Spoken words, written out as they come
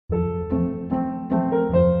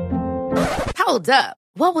Hold up.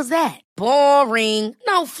 What was that? Boring.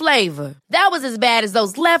 No flavor. That was as bad as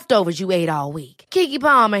those leftovers you ate all week. Keke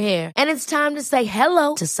Palmer here. And it's time to say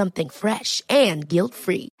hello to something fresh and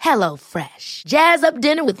guilt-free. Hello Fresh. Jazz up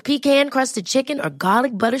dinner with pecan-crusted chicken or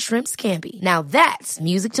garlic butter shrimp scampi. Now that's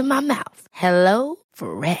music to my mouth. Hello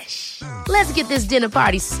Fresh. Let's get this dinner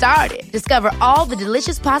party started. Discover all the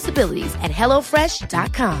delicious possibilities at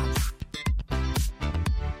hellofresh.com.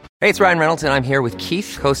 Hey, it's Ryan Reynolds, and I'm here with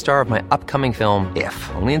Keith, co-star of my upcoming film,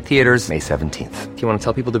 If, only in theaters May 17th. Do you want to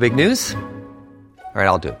tell people the big news? All right,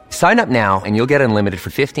 I'll do it. Sign up now and you'll get unlimited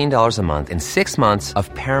for $15 a month and 6 months of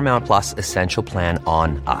Paramount Plus Essential Plan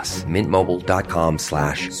on us.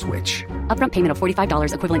 MintMobile.com/switch. Upfront payment of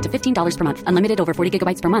 $45 equivalent to $15 per month. Unlimited over 40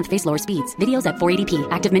 gigabytes per month. Face lower speeds. Videos at 480p.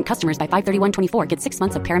 Active Mint customers by 531.24 get 6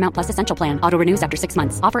 months of Paramount Plus Essential Plan. Auto renews after 6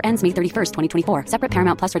 months. Offer ends May 31st, 2024. Separate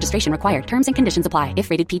Paramount Plus registration required. Terms and conditions apply if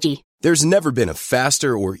rated PG. There's never been a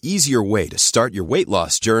faster or easier way to start your weight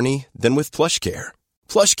loss journey than with PlushCare.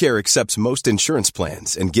 PlushCare accepts most insurance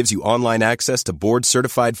plans and gives you online access to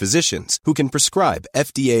board-certified physicians who can prescribe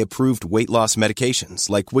FDA-approved weight loss medications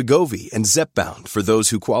like Wegovy and Zepbound for those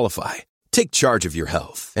who qualify. Take charge of your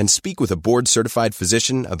health and speak with a board-certified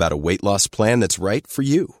physician about a weight loss plan that's right for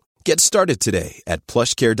you. Get started today at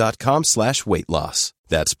plushcare.com/weight-loss.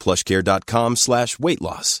 That's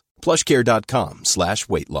plushcare.com/weight-loss.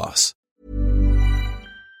 plushcare.com/weight-loss.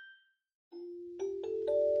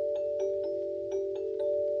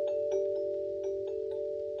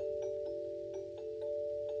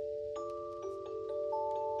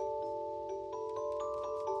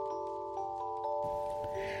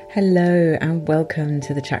 Hello and welcome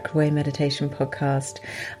to the Chakra Meditation Podcast.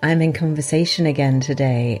 I'm in conversation again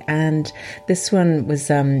today, and this one was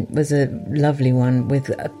a lovely one with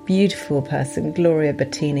a beautiful person, Gloria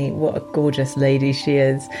Battini. What a gorgeous lady she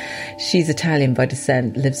is. She's Italian by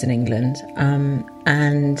descent, lives in England,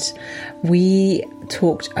 and we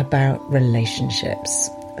talked about relationships.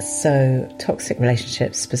 So toxic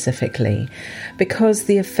relationships specifically, because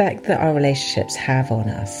the effect that our relationships have on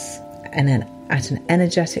us and at an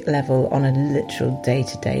energetic level, on a literal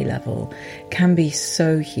day-to-day level, can be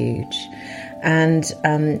so huge. And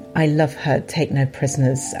I love her take no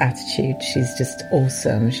prisoners attitude. She's just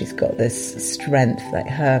awesome. She's got this strength. Like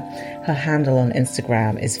her handle on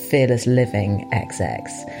Instagram is Fearless Living XX,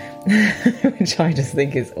 which I just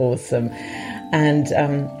think is awesome. And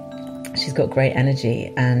she's got great energy,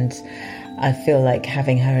 and I feel like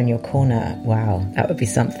having her in your corner, wow, that would be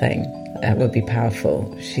something. That would be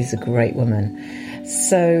powerful. She's a great woman.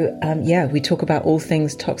 So, we talk about all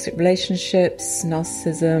things toxic relationships,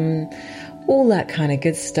 narcissism, all that kind of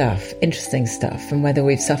good stuff, interesting stuff. And whether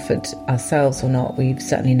we've suffered ourselves or not, we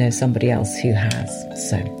certainly know somebody else who has.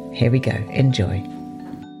 So here we go. Enjoy.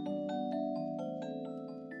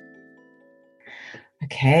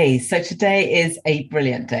 Okay, so today is a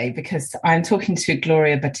brilliant day because I'm talking to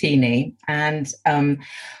Gloria Battini, and I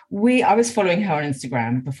was following her on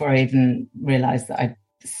Instagram before I even realised that I'd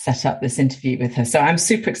set up this interview with her. So I'm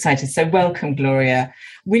super excited. So welcome, Gloria.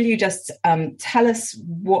 Will you just tell us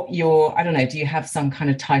what your, I don't know, do you have some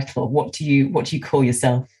kind of title? What do you call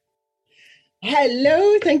yourself?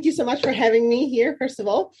 Hello. Thank you so much for having me here, first of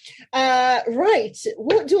all. Right.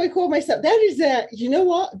 What do I call myself? That is you know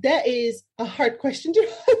what? That is a hard question to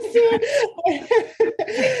answer.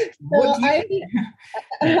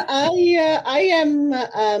 I am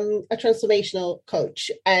a transformational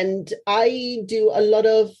coach, and I do a lot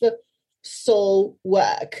of soul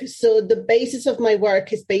work. So the basis of my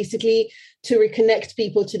work is basically to reconnect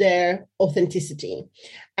people to their authenticity.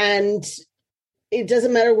 And it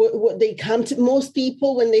doesn't matter what they come to. Most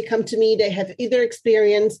people, when they come to me, they have either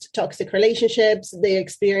experienced toxic relationships, they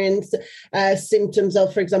experience symptoms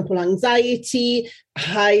of, for example, anxiety,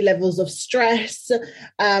 high levels of stress,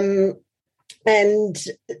 and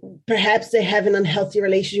perhaps they have an unhealthy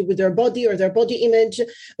relationship with their body or their body image.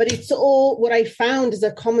 But it's all, what I found as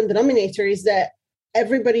a common denominator is that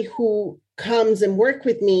everybody who comes and work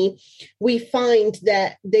with me, we find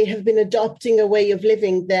that they have been adopting a way of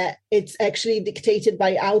living that it's actually dictated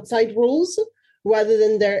by outside rules rather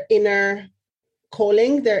than their inner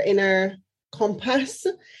calling, their inner compass.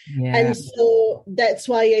 Yeah. And so that's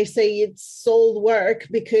why I say it's soul work,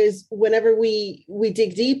 because whenever we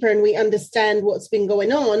dig deeper and we understand what's been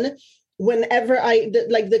going on, whenever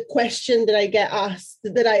the question that I get asked,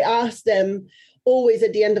 that I ask them always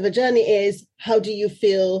at the end of a journey is, how do you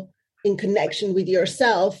feel in connection with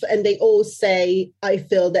yourself? And they all say, I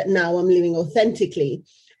feel that now I'm living authentically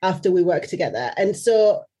after we work together. And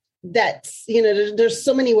so that's, there's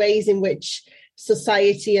so many ways in which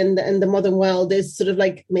society and the modern world is sort of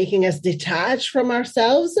like making us detach from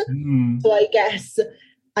ourselves. So I guess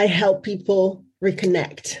I help people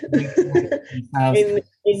reconnect in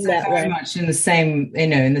that very way. much in the same,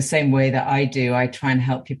 in the same way that I do. I try and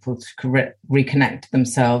help people to reconnect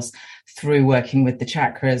themselves through working with the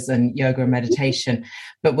chakras and yoga and meditation.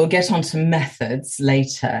 But we'll get onto methods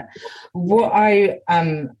later. What I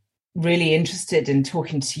am really interested in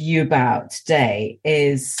talking to you about today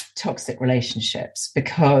is toxic relationships,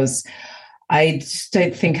 because I just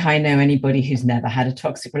don't think I know anybody who's never had a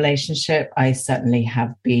toxic relationship. I certainly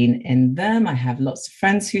have been in them. I have lots of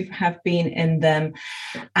friends who have been in them.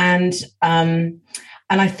 And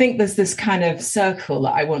I think there's this kind of circle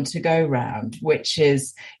that I want to go round, which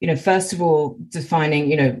is, first of all,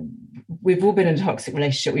 defining, we've all been in a toxic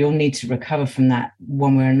relationship. We all need to recover from that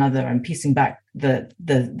one way or another, and piecing back the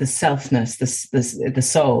selfness, the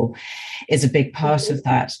soul is a big part of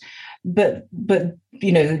that. But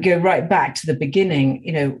go right back to the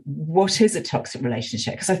beginning, what is a toxic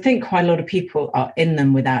relationship? Because I think quite a lot of people are in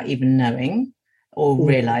them without even knowing or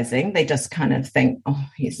realizing. They just kind of think, oh,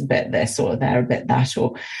 he's a bit this or they're a bit that,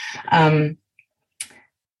 or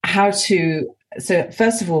so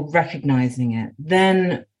first of all, recognizing it,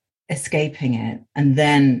 then escaping it, and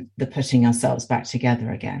then the putting ourselves back together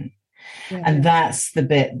again. Yeah. And that's the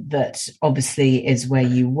bit that obviously is where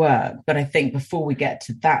you work. But I think before we get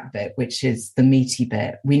to that bit, which is the meaty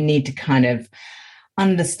bit, we need to kind of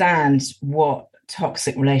understand what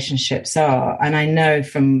toxic relationships are. And I know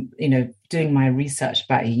from, doing my research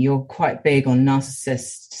about you, you're quite big on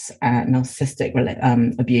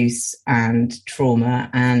narcissistic abuse and trauma.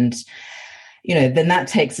 And then that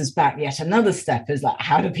takes us back yet another step, is like,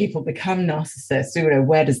 how do people become narcissists?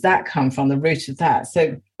 Where does that come from, the root of that?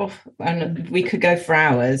 So, and we could go for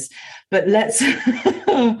hours, but let's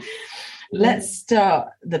start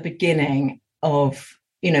the beginning of,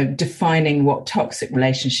 defining what toxic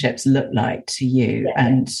relationships look like to you.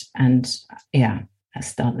 Yeah. And let's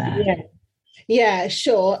start there. Yeah,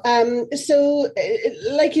 sure. So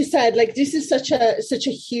like you said, this is such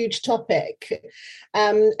a huge topic.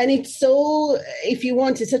 And it's so, if you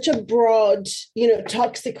want, it's such a broad,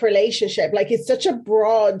 toxic relationship. It's such a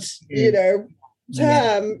broad,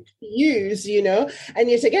 term use, and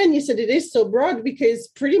yet again, you said it is so broad because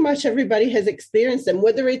pretty much everybody has experienced them,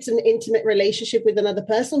 whether it's an intimate relationship with another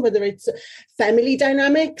person, whether it's family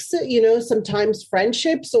dynamics, sometimes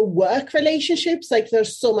friendships or work relationships.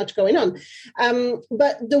 There's so much going on.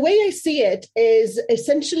 But the way I see it is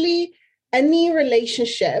essentially any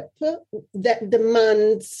relationship that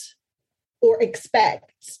demands or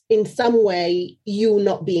expects in some way you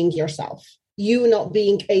not being yourself, you not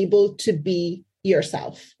being able to be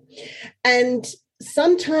yourself. And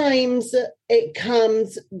sometimes it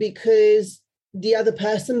comes because the other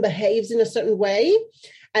person behaves in a certain way,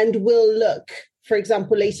 and will look, for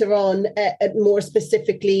example, later on at more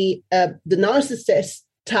specifically the narcissistic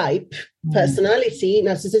type personality.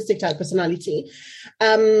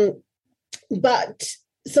 But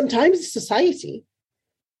sometimes it's society,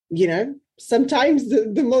 sometimes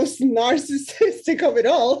the most narcissistic of it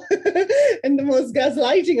all and the most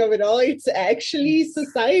gaslighting of it all, it's actually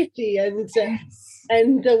society and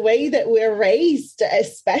the way that we're raised,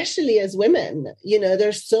 especially as women.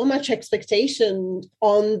 There's so much expectation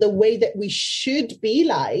on the way that we should be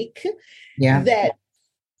that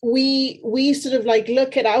we sort of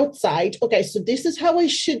look at outside. Okay, so this is how I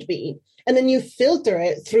should be. And then you filter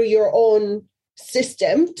it through your own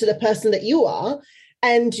system to the person that you are.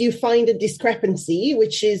 And you find a discrepancy,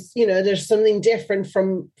 which is, there's something different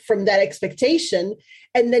from that expectation.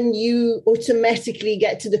 And then you automatically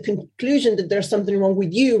get to the conclusion that there's something wrong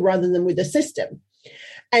with you rather than with the system.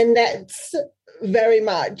 And that's very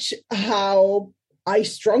much how I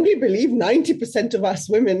strongly believe 90% of us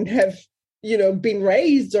women have, been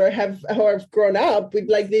raised or have grown up with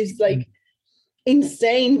this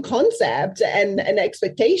insane concept and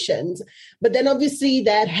expectations. But then obviously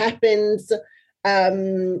that happens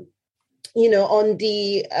on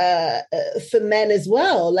the for men as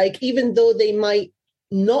well. Even though they might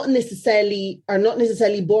are not necessarily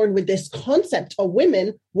born with this concept of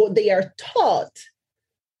women, what they are taught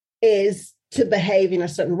is to behave in a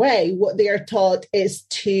certain way. What they are taught is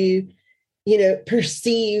to,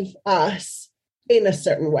 perceive us in a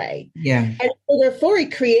certain way. Yeah. And so therefore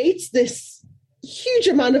it creates this huge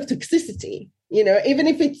amount of toxicity, even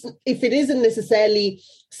if it isn't necessarily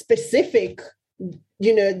specific,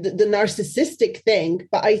 the narcissistic thing.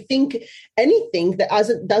 But I think anything that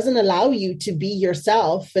doesn't allow you to be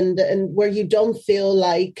yourself and where you don't feel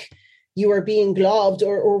like you are being loved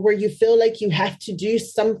or where you feel like you have to do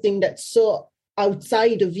something that's so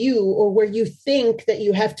outside of you, or where you think that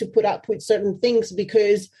you have to put up with certain things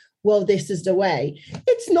because, well, this is the way.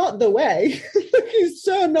 It's not the way. It's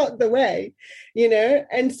so not the way,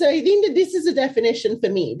 And so I think that this is a definition for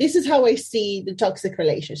me. This is how I see the toxic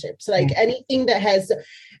relationships. Like anything that has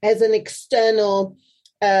an external,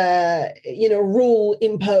 rule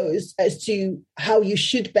imposed as to how you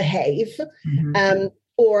should behave,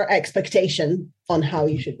 or expectation on how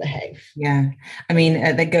you should behave. Yeah. I mean,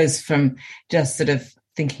 that goes from just sort of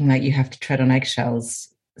thinking like you have to tread on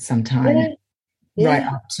eggshells sometimes. Yeah. Right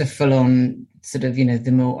up to full on sort of,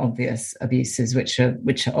 the more obvious abuses, which are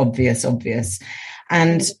obvious.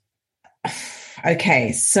 And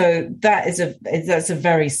okay, so that's a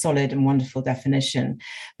very solid and wonderful definition,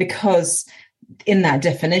 because in that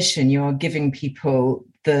definition, you are giving people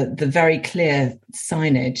the very clear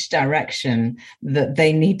signage, direction that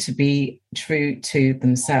they need to be true to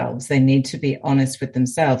themselves. They need to be honest with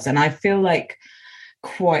themselves. And I feel like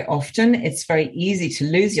quite often it's very easy to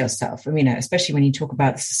lose yourself. I mean, especially when you talk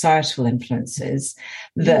about the societal influences,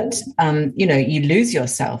 that, you lose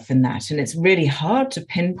yourself in that. And it's really hard to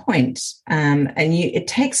pinpoint. It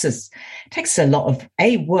takes a lot of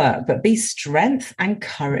work, but strength and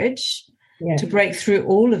courage to break through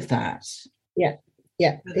all of that. Yeah.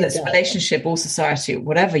 Yeah. That's relationship or society,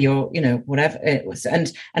 whatever whatever it was.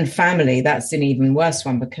 And family, that's an even worse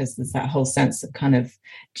one, because there's that whole sense of kind of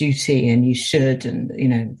duty and you should,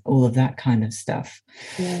 and, all of that kind of stuff.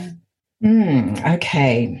 Yeah.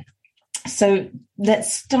 Okay. So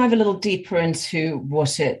let's dive a little deeper into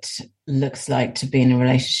what it looks like to be in a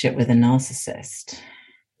relationship with a narcissist.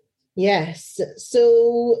 Yes.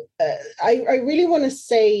 So I really want to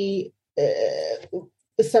say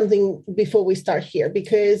something before we start here,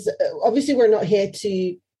 because obviously we're not here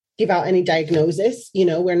to give out any diagnosis.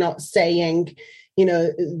 We're not saying,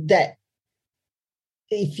 that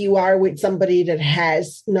if you are with somebody that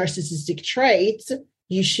has narcissistic traits,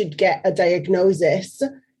 you should get a diagnosis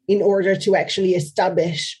in order to actually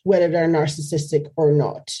establish whether they're narcissistic or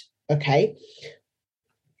not. Okay.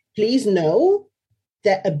 Please know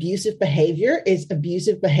that abusive behavior is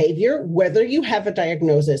abusive behavior, whether you have a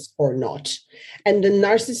diagnosis or not. And the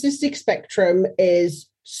narcissistic spectrum is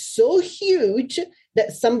so huge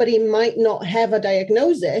that somebody might not have a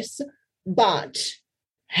diagnosis, but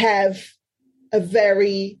have a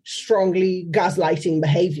very strongly gaslighting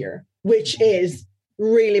behavior, which is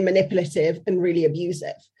really manipulative and really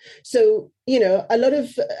abusive. So,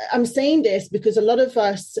 I'm saying this because a lot of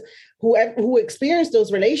us who experience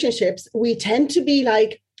those relationships, we tend to be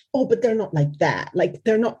like, oh, but they're not like that. Like,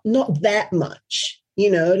 they're not that much,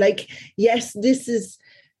 yes, this is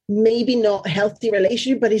maybe not a healthy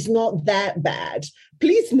relationship, but it's not that bad.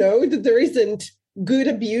 Please know that there isn't good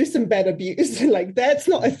abuse and bad abuse. Like, that's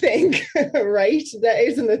not a thing, right? That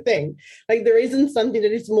isn't a thing. Like, there isn't something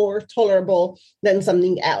that is more tolerable than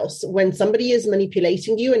something else. When somebody is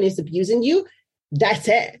manipulating you and is abusing you, that's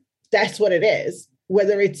it. That's what it is.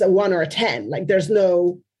 Whether it's a 1 or a 10, like there's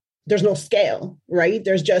no scale, right?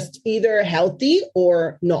 There's just either healthy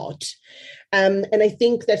or not. And I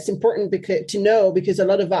think that's important to know, because a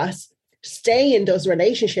lot of us stay in those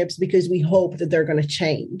relationships because we hope that they're going to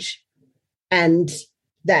change. And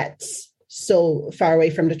that's so far away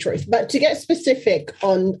from the truth. But to get specific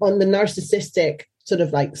on the narcissistic sort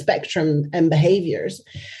of like spectrum and behaviors,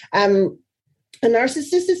 a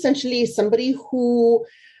narcissist essentially is somebody who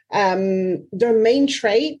their main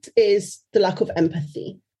trait is the lack of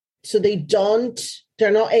empathy. So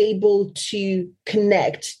they're not able to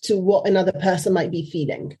connect to what another person might be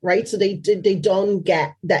feeling, right? So they don't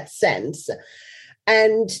get that sense.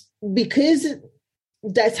 And because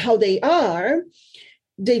that's how they are,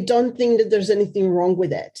 they don't think that there's anything wrong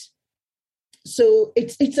with it. So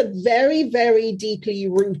it's a very, very deeply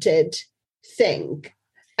rooted thing.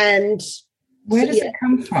 And where does it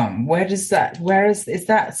come from? Is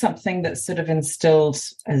that something that's sort of instilled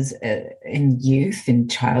as in youth, in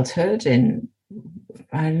childhood, I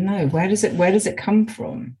don't know, where does it come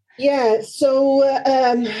from? Yeah, so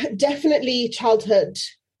definitely childhood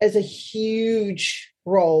has a huge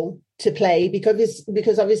role to play,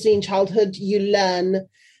 because obviously in childhood you learn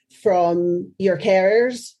from your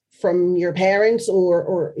carers, from your parents,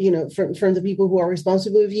 or from the people who are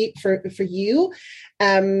responsible for you,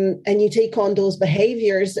 and you take on those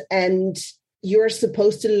behaviors, and you're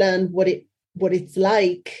supposed to learn what it's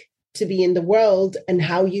like to be in the world and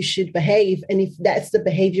how you should behave. And if that's the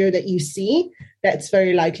behavior that you see, that's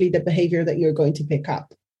very likely the behavior that you're going to pick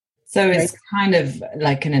up. So it's kind of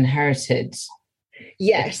like an inherited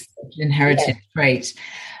trait.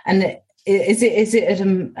 And is it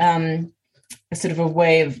sort of a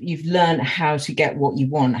way of, you've learned how to get what you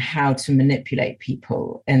want, how to manipulate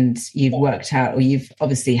people, and you've worked out, or you've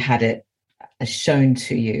obviously had it shown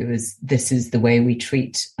to you as this is the way we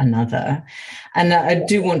treat another. And I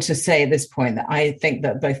do want to say at this point that I think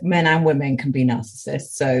that both men and women can be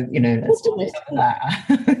narcissists. So,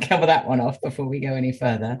 let's cover that one off before we go any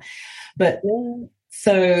further. But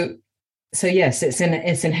so yes, it's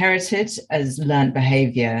inherited as learned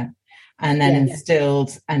behavior, and then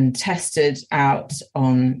instilled and tested out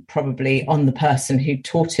on the person who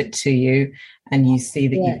taught it to you, and you see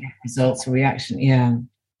that you get results or reaction.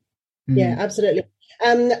 Yeah, absolutely.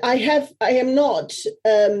 I have not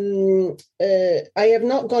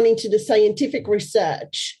gone into the scientific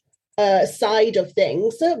research side of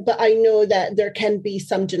things, but I know that there can be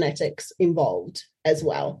some genetics involved as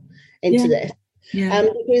well into this. Yeah.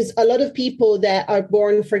 Because a lot of people that are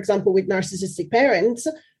born, for example, with narcissistic parents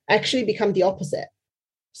actually become the opposite.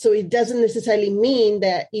 So it doesn't necessarily mean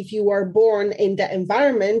that if you are born in that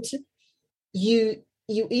environment, you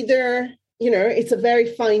either, it's a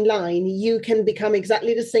very fine line. You can become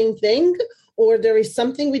exactly the same thing, or there is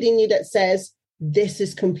something within you that says, this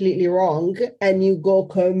is completely wrong, and you go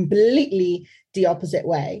completely the opposite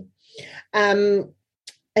way.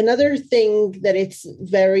 Another thing that it's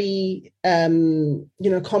very, common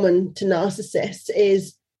to narcissists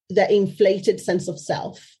is the inflated sense of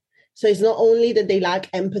self. So it's not only that they lack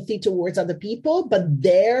empathy towards other people, but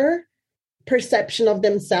their perception of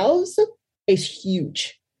themselves is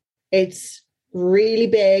huge. It's really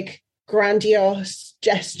big, grandiose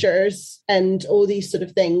gestures and all these sort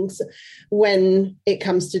of things when it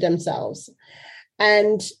comes to themselves.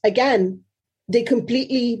 And again, they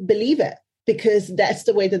completely believe it because that's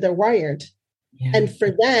the way that they're wired. Yeah. And for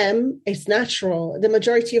them, it's natural. The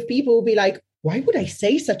majority of people will be like, why would I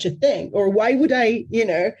say such a thing? Or why would I,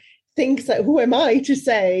 think that, who am I to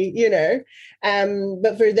say,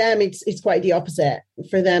 but for them, it's quite the opposite.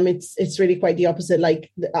 For them, it's really quite the opposite. Like,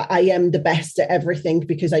 I am the best at everything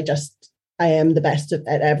because I am the best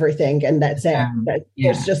at everything. And that's it.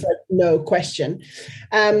 There's just no question.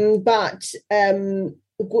 But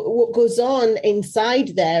what goes on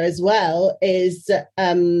inside there as well is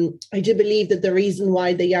I do believe that the reason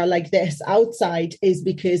why they are like this outside is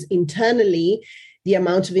because internally, the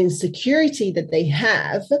amount of insecurity that they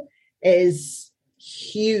have is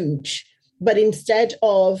huge. But instead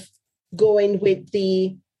of going with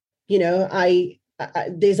the,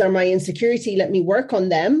 these are my insecurity, let me work on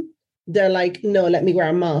them, they're like, no, let me wear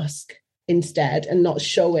a mask instead and not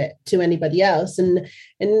show it to anybody else. And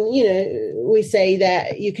we say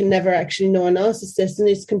that you can never actually know a narcissist, and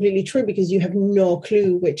it's completely true because you have no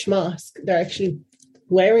clue which mask they're actually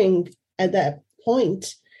wearing at that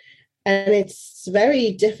point. And it's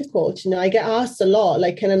very difficult. I get asked a lot,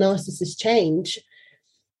 like, can a narcissist change?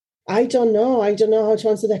 I don't know. I don't know how to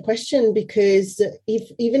answer that question, because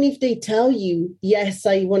even if they tell you, yes,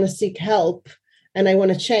 I want to seek help and I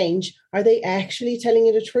want to change, are they actually telling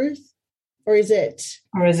you the truth? Or is it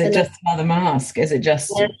just another mask? Is it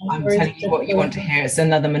just, I'm telling you what you want to hear? It's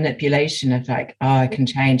another manipulation of like, oh, I can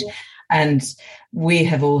change. Yeah. And we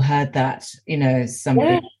have all heard that,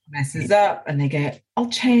 somebody messes up and they go, I'll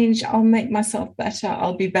change, I'll make myself better,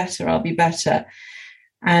 I'll be better.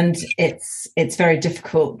 And it's very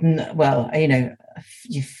difficult. Well,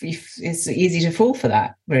 it's easy to fall for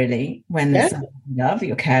that, really, when there's something you love,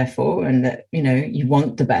 you're care for, and that, you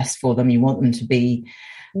want the best for them. You want them to be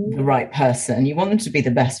the right person. You want them to be the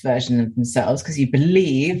best version of themselves because you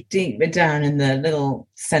believe deep down in the little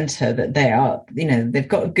center that they are, they've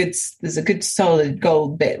got there's a good solid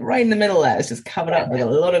gold bit right in the middle there. It's just covered up with a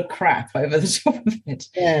lot of crap over the top of it.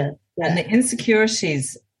 Yeah. And the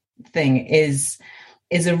insecurities thing is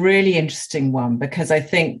a really interesting one, because I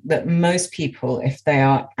think that most people, if they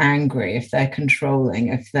are angry, if they're controlling,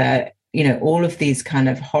 if they're, all of these kind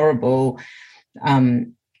of horrible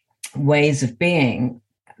ways of being,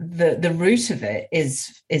 the root of it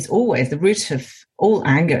is always, the root of all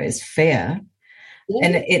anger is fear. Yeah.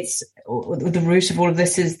 And it's the root of all of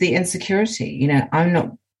this is the insecurity. I'm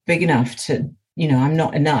not big enough to, I'm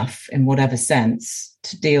not enough in whatever sense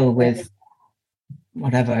to deal with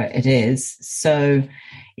whatever it is. So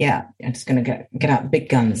yeah, I'm just going to get out the big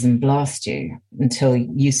guns and blast you until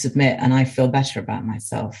you submit and I feel better about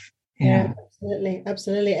myself. Yeah.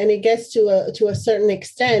 Absolutely. And it gets to a certain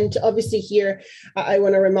extent. Obviously here, I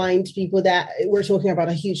want to remind people that we're talking about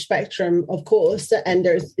a huge spectrum, of course, and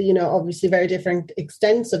there's, obviously very different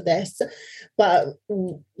extents of this, but,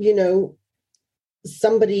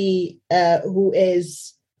 somebody who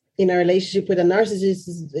is in a relationship with a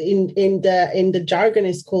narcissist in the jargon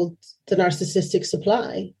is called the narcissistic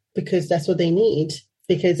supply, because that's what they need.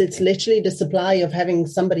 because it's literally the supply of having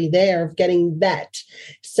somebody there, of getting that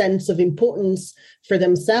sense of importance for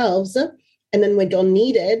themselves. And then when they don't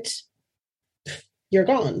need it, you're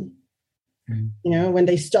gone. You know, when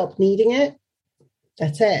they stop needing it,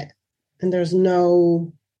 that's it. And there's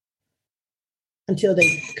no, until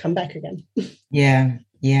they come back again. Yeah.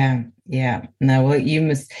 No, well, you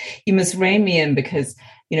must rein me in, because,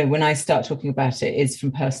 you know, when I start talking about it, it's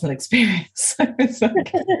from personal experience. So it's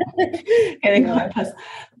like getting quite personal.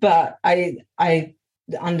 But I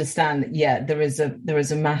understand that, yeah, there is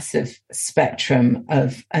a massive spectrum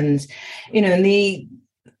of, and, you know, and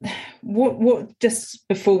what just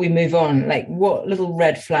before we move on, like, what little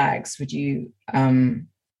red flags would you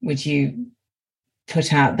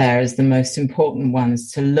put out there as the most important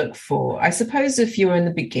ones to look for? I suppose if you're in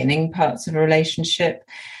the beginning parts of a relationship,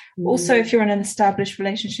 also if you're in an established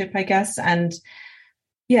relationship, I guess. And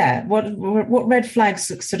yeah, what red flags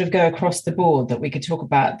sort of go across the board that we could talk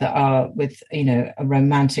about that are with, you know, a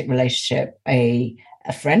romantic relationship, a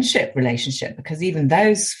friendship relationship, because even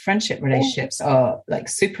those friendship relationships are like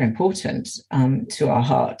super important to our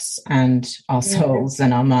hearts and our souls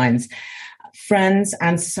and our minds, friends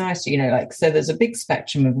and society, you know, like, so there's a big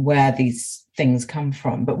spectrum of where these things come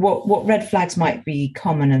from. But what red flags might be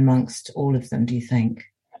common amongst all of them, do you think?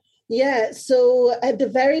 Yeah, so at the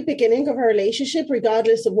very beginning of a relationship,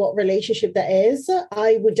 regardless of what relationship that is,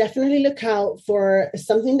 I would definitely look out for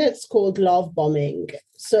something that's called love bombing.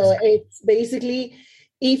 So it's basically,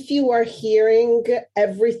 if you are hearing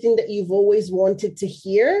everything that you've always wanted to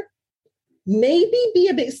hear, maybe be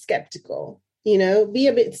a bit skeptical. You know, be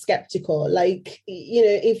a bit skeptical. Like, you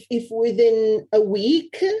know, if within a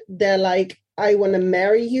week they're like, I want to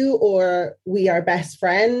marry you, or we are best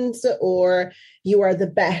friends, or you are the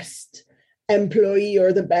best employee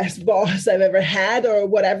or the best boss I've ever had, or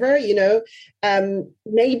whatever, you know,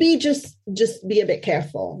 maybe just be a bit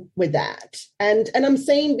careful with that. And I'm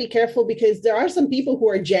saying be careful because there are some people who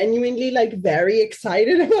are genuinely like very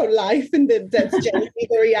excited about life, and that's genuinely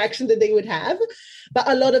the reaction that they would have. But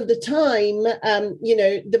a lot of the time, you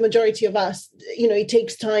know, the majority of us, you know, it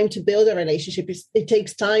takes time to build a relationship. It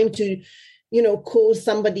takes time to, you know, call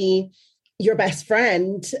somebody your best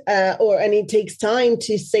friend, and it takes time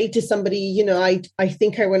to say to somebody, you know, I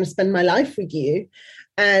think I want to spend my life with you.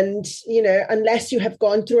 And, you know, unless you have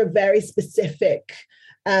gone through a very specific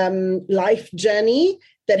life journey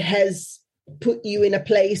that has put you in a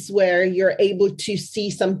place where you're able to see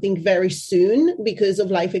something very soon because of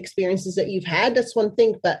life experiences that you've had, that's one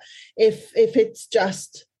thing. But if it's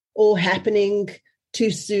just all happening too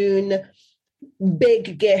soon,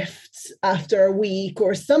 big gifts after a week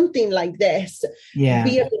or something like this, be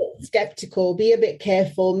a bit skeptical, be a bit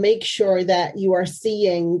careful, make sure that you are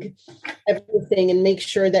seeing everything, and make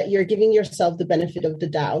sure that you're giving yourself the benefit of the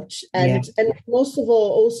doubt. And most of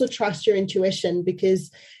all, also trust your intuition,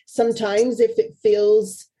 because sometimes if it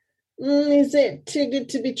feels, is it too good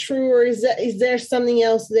to be true, or is there something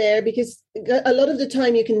else there? Because a lot of the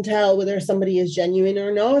time you can tell whether somebody is genuine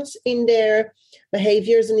or not in their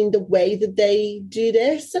behaviors and in the way that they do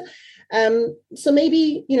this. So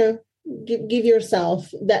maybe, you know, give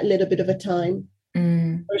yourself that little bit of a time,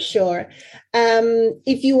 for sure.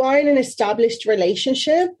 If you are in an established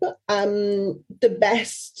relationship, the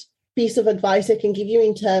best piece of advice I can give you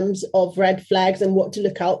in terms of red flags and what to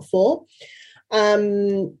look out for,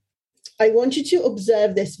 I want you to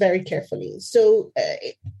observe this very carefully. So,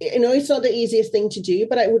 you know, it's not the easiest thing to do,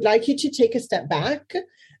 but I would like you to take a step back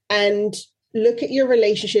and look at your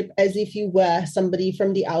relationship as if you were somebody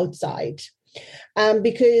from the outside.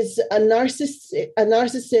 Because a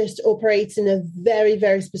narcissist operates in a very,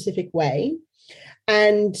 very specific way.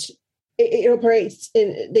 And they operate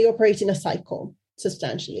in a cycle,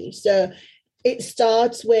 substantially. So it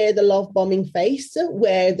starts with the love bombing phase,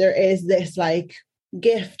 where there is this like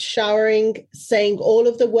gift showering, saying all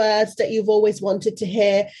of the words that you've always wanted to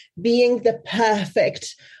hear, being the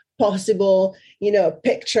perfect possible, you know,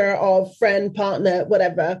 picture of friend, partner,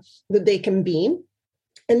 whatever that they can be.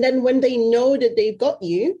 And then when they know that they've got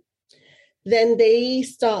you, then they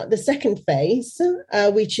start the second phase,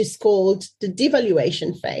 which is called the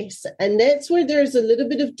devaluation phase. And that's where there's a little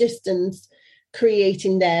bit of distance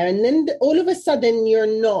creating there. And then all of a sudden,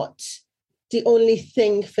 you're not the only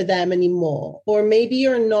thing for them anymore. Or maybe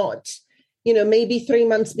you're not, you know, maybe 3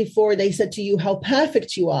 months before they said to you how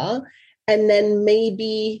perfect you are. And then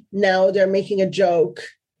maybe now they're making a joke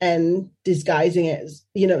and disguising it as,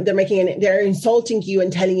 you know, they're insulting you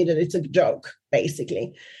and telling you that it's a joke,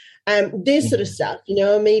 basically. This sort of stuff, you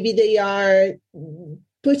know, maybe they are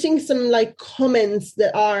putting some like comments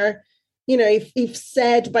that are, you know, if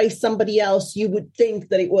said by somebody else, you would think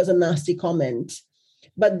that it was a nasty comment.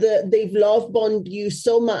 but they've love bombed you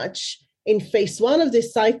so much in phase one of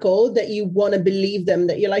this cycle that you want to believe them,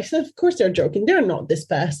 that you're like, so of course they're joking. They're not this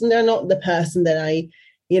person. They're not the person that I,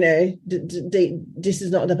 this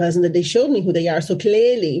is not the person that they showed me who they are. So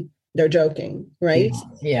clearly they're joking, right?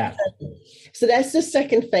 Yeah. So that's the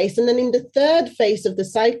second phase. And then in the third phase of the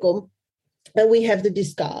cycle, we have the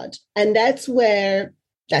discard. And that's where,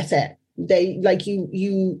 that's it. They like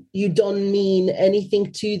you don't mean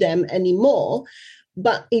anything to them anymore,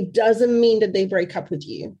 but it doesn't mean that they break up with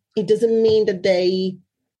you. It doesn't mean that they,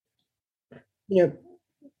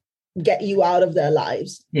 get you out of their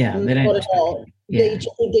lives. Yeah, they don't. Not at all. Yeah.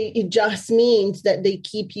 It just means that they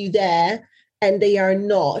keep you there, and they are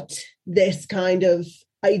not this kind of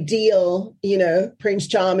ideal, Prince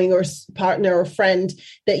Charming or partner or friend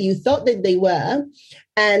that you thought that they were.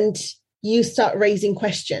 And you start raising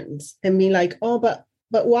questions and be like, oh, but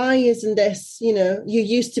why isn't this, you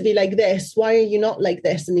used to be like this. Why are you not like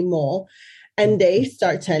this anymore? And they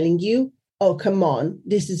start telling you, oh, come on,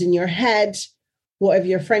 this is in your head. What have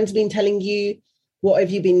your friends been telling you? What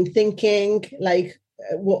have you been thinking? Like,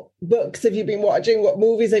 what books have you been watching? What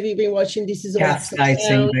movies have you been watching? This is all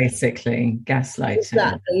gaslighting, basically. Gaslighting.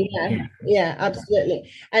 Exactly. Yeah,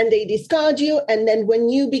 absolutely. And they discard you. And then when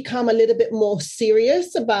you become a little bit more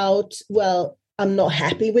serious about, well, I'm not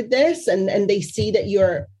happy with this, and they see that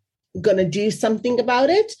you're going to do something about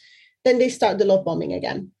it, then they start the love bombing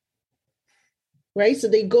again. Right? So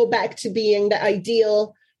they go back to being the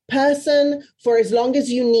ideal person for as long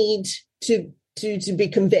as you need to be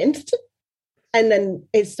convinced. And then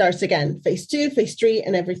it starts again, phase 2, phase 3,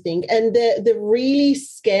 and everything. And the really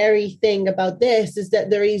scary thing about this is that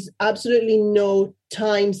there is absolutely no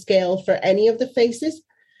time scale for any of the phases.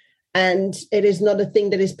 And it is not a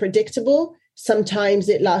thing that is predictable. Sometimes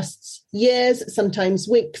it lasts years, sometimes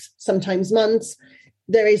weeks, sometimes months.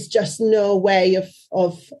 There is just no way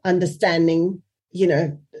of understanding,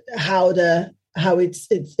 how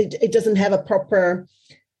it doesn't have a proper,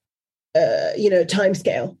 time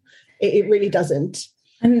scale. It really doesn't.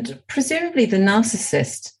 And presumably the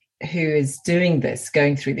narcissist who is doing this,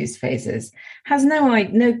 going through these phases, has no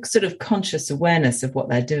sort of conscious awareness of what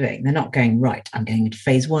they're doing. They're not going, right, I'm going into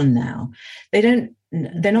phase 1 now. They're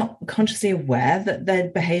not consciously aware that they're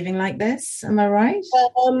behaving like this. Am I right?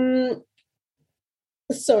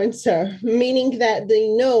 So and so, meaning that they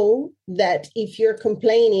know that if you're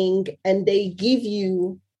complaining and they give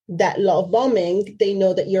you that love bombing, they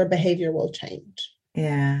know that your behavior will change.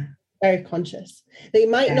 Yeah. Very conscious. They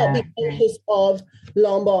might not be conscious of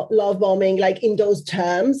love bombing, like in those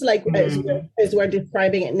terms, like as we're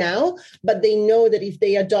describing it now, but they know that if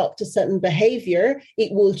they adopt a certain behavior,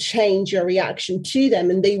 it will change your reaction to them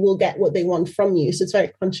and they will get what they want from you. So it's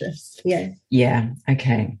very conscious. Yeah. Yeah.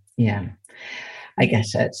 Okay. Yeah. I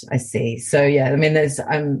get it. I see. So yeah, I mean,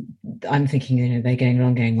 I'm thinking, they're going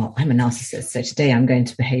along going, well, I'm a narcissist, so today I'm going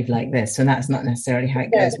to behave like this. And that's not necessarily how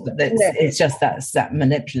it goes, but it's just that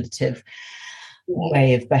manipulative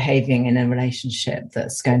way of behaving in a relationship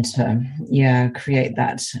that's going to, create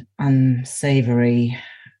that unsavory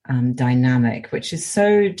dynamic, which is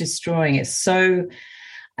so destroying. It's so,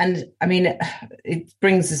 and I mean, it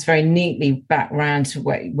brings us very neatly back around to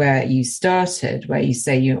where you started, where you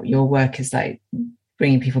say your work is like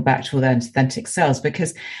bringing people back to all their authentic selves.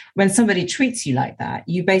 Because when somebody treats you like that,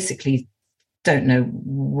 you basically don't know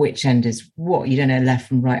which end is what. You don't know left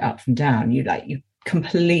from right, up from down. So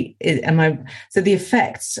the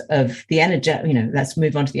effects of the energetic, let's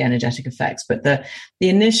move on to the energetic effects, but the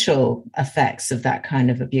initial effects of that kind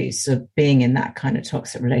of abuse, of being in that kind of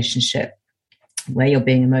toxic relationship, where you're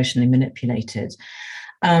being emotionally manipulated.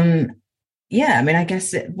 I mean, I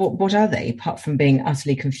guess what are they, apart from being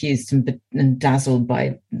utterly confused and dazzled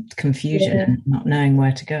by confusion and not knowing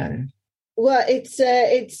where to go? Well, it's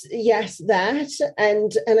yes, that,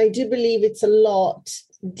 and I do believe it's a lot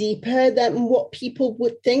deeper than what people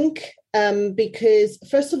would think. Because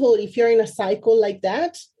first of all, if you're in a cycle like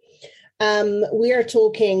that, we are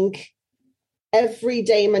talking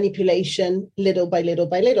everyday manipulation, little by little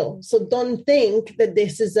by little. So don't think that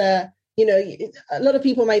this is a lot of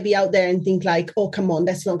people might be out there and think like, oh, come on,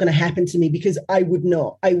 that's not going to happen to me because I would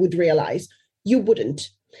know, I would realize. You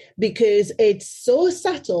wouldn't, because it's so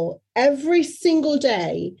subtle. Every single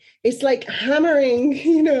day, it's like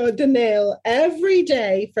hammering, the nail every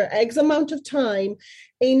day for X amount of time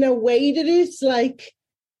in a way that is like,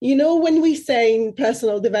 when we say in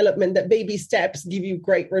personal development that baby steps give you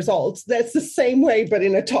great results, that's the same way, but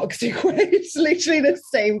in a toxic way. It's literally the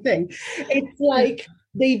same thing. It's like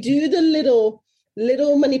they do the little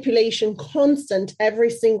manipulation constant every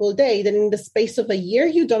single day. Then in the space of a year,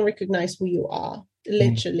 you don't recognize who you are,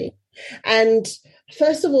 literally. And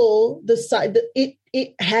first of all,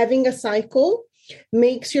 it having a cycle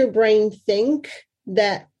makes your brain think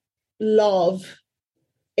that love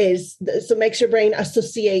makes your brain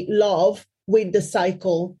associate love with the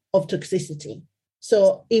cycle of toxicity.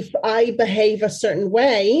 So if I behave a certain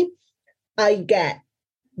way, I get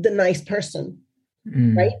the nice person,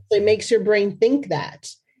 right? So it makes your brain think that.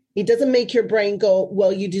 It doesn't make your brain go,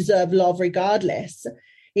 well, you deserve love regardless.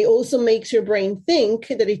 It also makes your brain think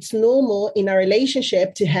that it's normal in a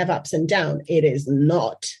relationship to have ups and downs. It is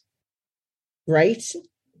not, right?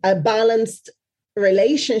 A balanced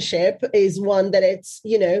relationship is one that it's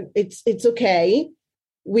okay.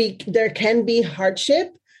 There can be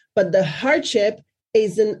hardship, but the hardship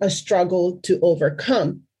isn't a struggle to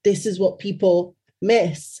overcome. This is what people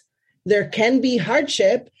miss. There can be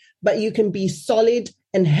hardship, but you can be solid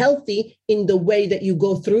and healthy in the way that you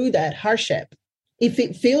go through that hardship. If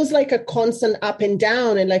it feels like a constant up and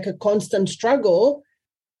down and like a constant struggle,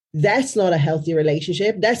 that's not a healthy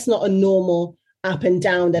relationship. That's not a normal up and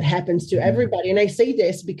down that happens to everybody. And I say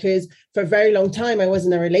this because for a very long time, I was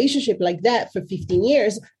in a relationship like that for 15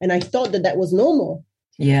 years, and I thought that was normal.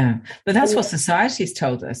 Yeah, but that's what society's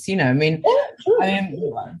told us. My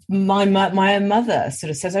mother sort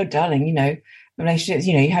of says, "Oh, darling, relationships,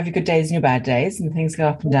 you have your good days and your bad days, and things go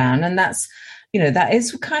up and down." And that's, that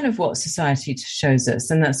is kind of what society shows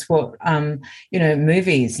us, and that's what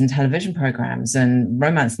movies and television programs and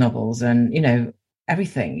romance novels and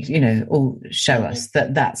everything all show us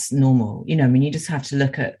that that's normal. You just have to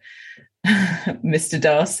look at Mr.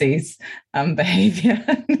 Darcy's behavior.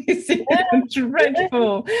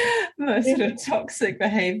 Dreadful, sort of toxic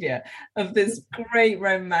behavior of this great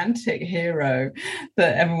romantic hero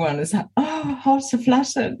that everyone is like, oh, hot to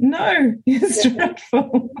flatter. No, it's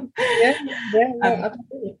dreadful.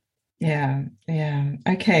 Absolutely. Yeah.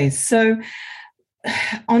 Okay, so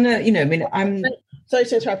on a, I'm sorry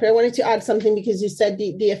to interrupt you. I wanted to add something because you said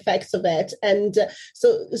the effects of it. And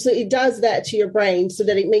so it does that to your brain so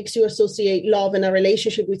that it makes you associate love and a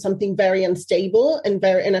relationship with something very unstable and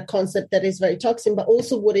a concept that is very toxic, but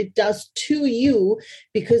also what it does to you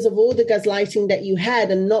because of all the gaslighting that you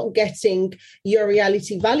had and not getting your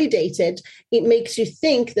reality validated. It makes you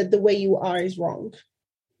think that the way you are is wrong.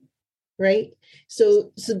 Right?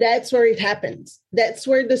 So that's where it happens. That's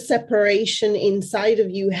where the separation inside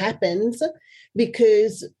of you happens.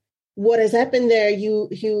 Because what has happened there,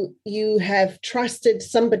 you have trusted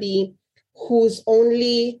somebody whose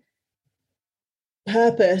only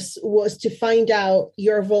purpose was to find out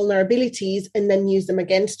your vulnerabilities and then use them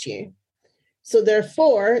against you. So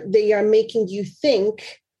therefore, they are making you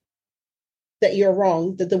think that you're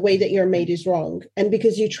wrong, that the way that you're made is wrong. And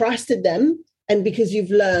because you trusted them, and because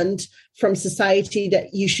you've learned from society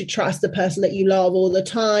that you should trust the person that you love all the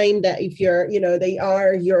time, that if they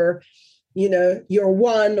are your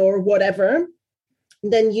one or whatever,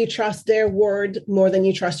 then you trust their word more than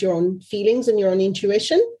you trust your own feelings and your own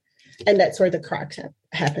intuition. And that's where the crack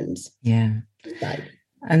happens. Yeah. Right.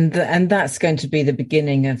 And that's going to be the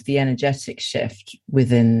beginning of the energetic shift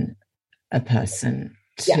within a person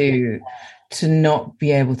to not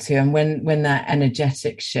be able to. And when that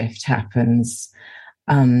energetic shift happens,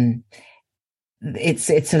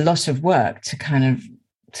 it's a lot of work to kind of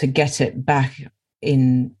to get it back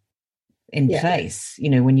in place.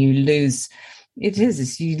 When you lose,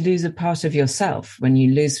 you lose a part of yourself when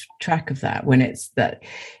you lose track of that, when it's that,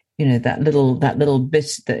 that little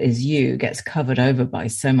bit that is you gets covered over by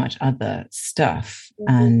so much other stuff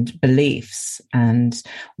and beliefs and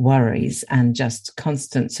worries and just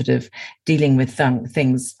constant sort of dealing with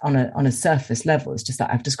things on a surface level. It's just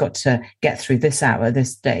like, I've just got to get through this hour,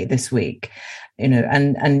 this day, this week,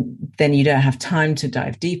 and then you don't have time to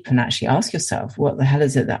dive deep and actually ask yourself, what the hell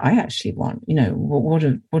is it that I actually want? What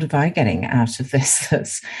am I getting out of this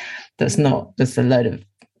that's not just a load of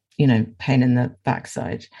pain in the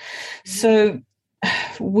backside. So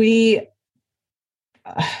you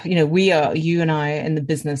and I are in the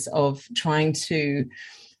business of trying to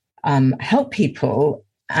help people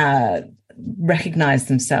recognize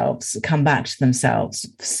themselves, come back to themselves,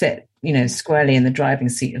 sit, squarely in the driving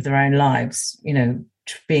seat of their own lives,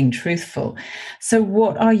 being truthful. So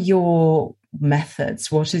what are your methods?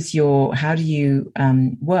 How do you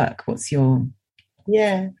work? What's your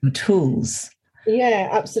tools? Yeah,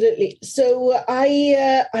 absolutely. So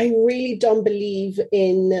I really don't believe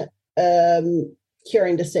in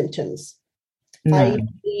curing the symptoms. No. I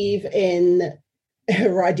believe in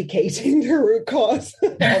eradicating the root cause.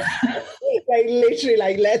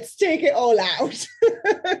 Let's take it all out.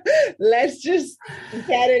 Let's just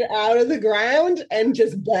get it out of the ground and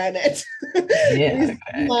just burn it. Yeah,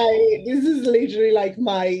 this is literally like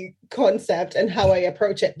my concept and how I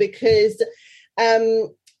approach it, because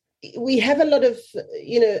we have a lot of,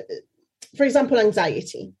 for example,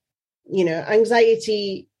 anxiety.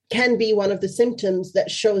 Anxiety can be one of the symptoms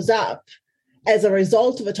that shows up as a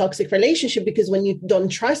result of a toxic relationship, because when you don't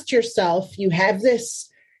trust yourself, you have this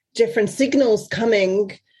different signals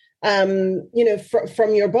coming, from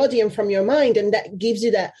your body and from your mind. And that gives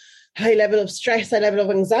you that high level of stress, high level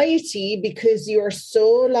of anxiety, because you are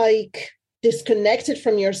so disconnected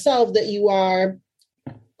from yourself that you are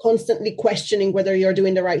constantly questioning whether you're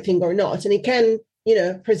doing the right thing or not. And it can,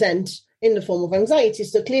 present in the form of anxiety.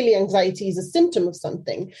 So clearly anxiety is a symptom of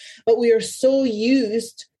something, but we are so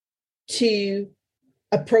used to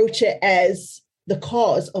approach it as the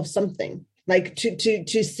cause of something, like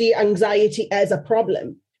to see anxiety as a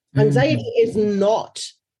problem. Anxiety is not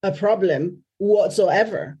a problem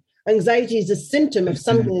whatsoever. Anxiety is a symptom of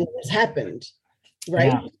something that has happened,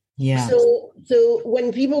 right? Yeah. So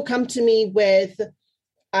when people come to me with,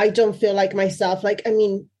 I don't feel like myself,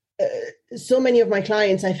 so many of my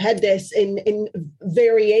clients, I've had this in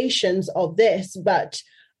variations of this, but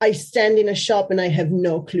I stand in a shop and I have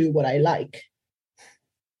no clue what I like.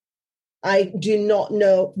 I do not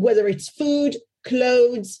know whether it's food,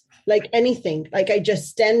 clothes, anything. I just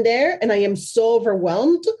stand there and I am so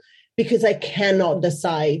overwhelmed because I cannot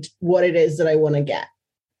decide what it is that I want to get.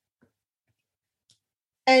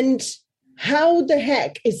 And how the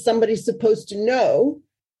heck is somebody supposed to know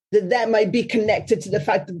that might be connected to the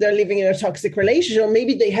fact that they're living in a toxic relationship, or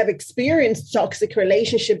maybe they have experienced toxic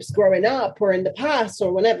relationships growing up or in the past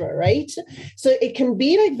or whatever, right? So it can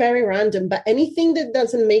be very random, but anything that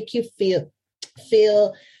doesn't make you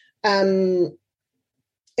feel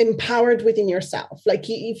empowered within yourself,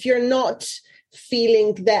 if you're not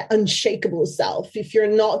feeling that unshakable self, if you're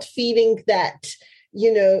not feeling that,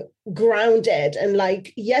 grounded and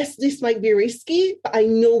yes, this might be risky, but I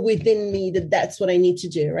know within me that that's what I need to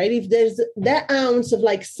do, right? If there's that ounce of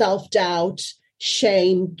self-doubt,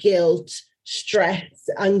 shame, guilt, stress,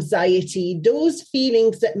 anxiety, those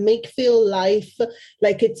feelings that make feel life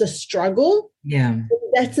like it's a struggle,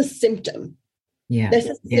 that's a symptom. That's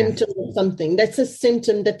a symptom of something. That's a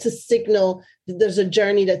symptom. That's a signal that there's a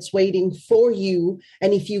journey that's waiting for you.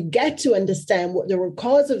 And if you get to understand what the root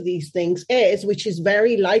cause of these things is, which is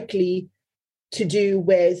very likely to do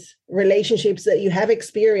with relationships that you have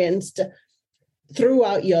experienced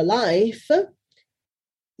throughout your life,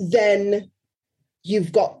 then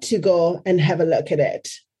you've got to go and have a look at it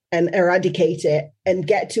and eradicate it and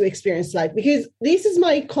get to experience life. Because this is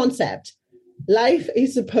my concept. Life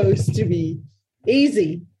is supposed to be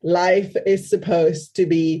easy. Life is supposed to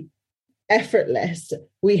be effortless.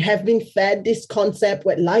 We have been fed this concept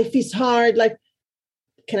where life is hard.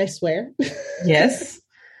 Can I swear? Yes.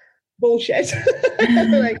 Bullshit.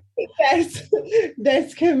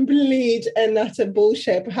 That's complete and utter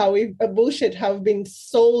bullshit. How we've been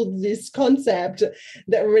sold this concept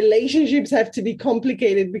that relationships have to be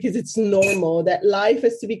complicated because it's normal, that life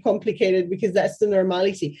has to be complicated because that's the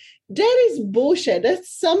normality. That is bullshit. That's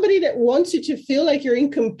somebody that wants you to feel like you're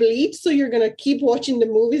incomplete, so you're going to keep watching the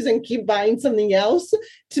movies and keep buying something else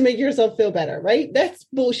to make yourself feel better, right? That's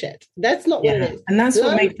bullshit. That's not what it is. And that's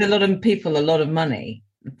what makes a lot of people a lot of money.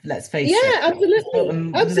 Let's face it. Yeah,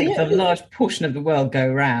 absolutely. Makes a large portion of the world go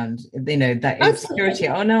round. That insecurity.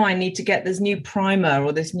 Oh no, I need to get this new primer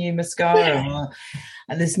or this new mascara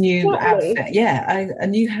or this new outfit. Yeah, a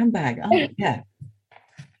new handbag. Oh yeah.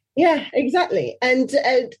 Yeah, exactly. And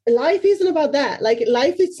life isn't about that.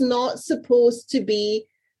 Life is not supposed to be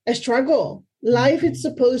a struggle. Life is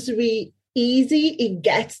supposed to be easy. It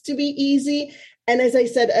gets to be easy. And as I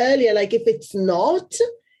said earlier, if it's not,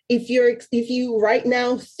 if you right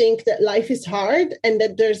now think that life is hard and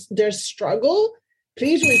that there's struggle,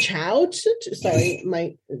 please reach out sorry,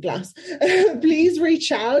 my glass. Please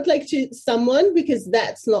reach out to someone, because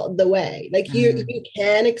that's not the way. You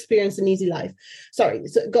can experience an easy life. Sorry,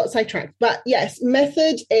 so got sidetracked. But yes,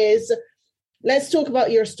 method is, let's talk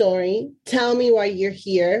about your story. Tell me why you're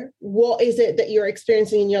here. What is it that you're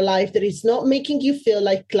experiencing in your life that is not making you feel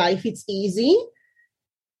like life is easy?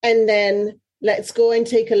 And then let's go and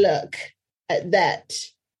take a look at that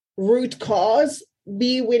root cause.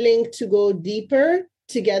 Be willing to go deeper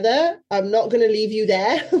together. I'm not going to leave you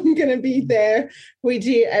there. I'm going to be there with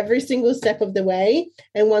you every single step of the way.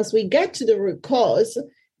 And once we get to the root cause,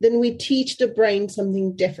 then we teach the brain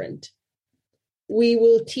something different. We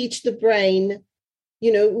will teach the brain,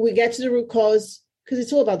 we get to the root cause because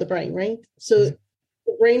it's all about the brain, right? So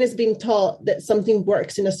the brain has been taught that something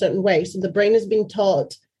works in a certain way. So the brain has been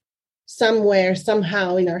taught somewhere,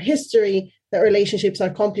 somehow in our history, that relationships are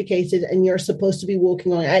complicated and you're supposed to be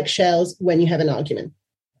walking on eggshells when you have an argument.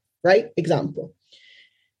 right? Example.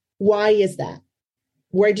 Why is that?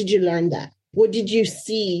 Where did you learn that? What did you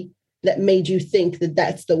see that made you think that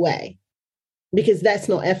that's the way? Because that's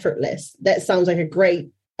not effortless. That sounds like a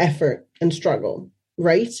great effort and struggle,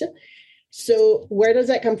 right? So where does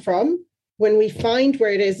that come from? When we find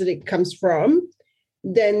where it is that it comes from,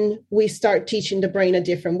 then we start teaching the brain a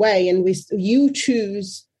different way, and you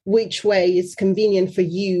choose which way is convenient for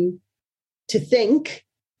you to think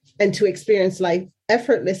and to experience life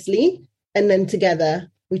effortlessly. And then together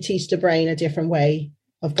we teach the brain a different way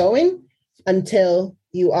of going until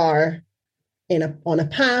you are on a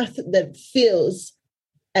path that feels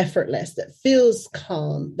effortless, that feels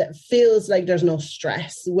calm, that feels like there's no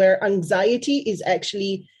stress, where anxiety is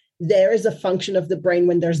actually there as a function of the brain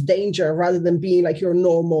when there's danger, rather than being like your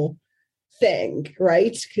normal thing,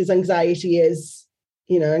 right? Because anxiety is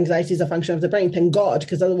a function of the brain, thank God,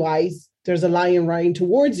 because otherwise there's a lion running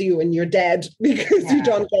towards you and you're dead because you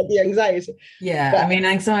don't get the anxiety. Yeah, but, I mean,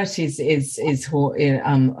 anxiety is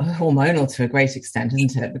hormonal to a great extent,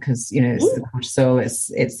 isn't it? Because, it's the cortisol,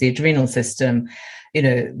 it's the adrenal system.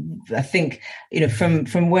 I think,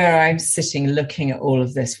 from where I'm sitting looking at all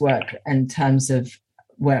of this work in terms of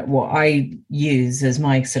what I use as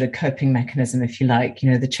my sort of coping mechanism, if you like,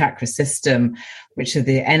 the chakra system, which are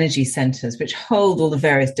the energy centers, which hold all the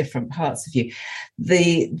various different parts of you.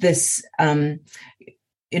 The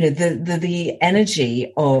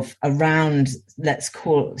energy of around, let's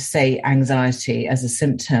say anxiety as a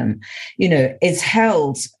symptom, is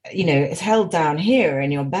held, it's held down here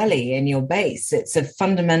in your belly, in your base. It's a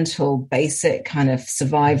fundamental, basic kind of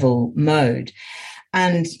survival mode.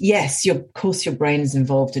 And yes, of course, your brain is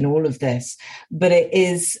involved in all of this, but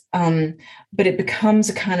it becomes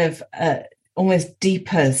a kind of almost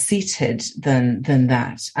deeper seated than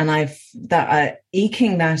that. And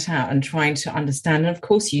eking that out and trying to understand. And of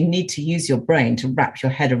course, you need to use your brain to wrap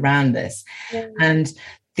your head around this. Yeah. And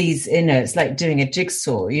these, it's like doing a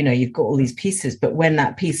jigsaw. You've got all these pieces, but when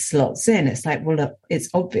that piece slots in, it's like, well, look, it's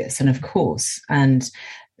obvious, and of course, and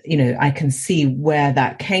I can see where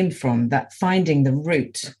that came from, that finding the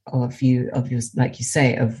root of your, like you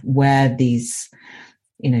say, of where these,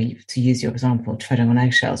 to use your example, treading on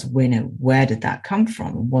eggshells, where did that come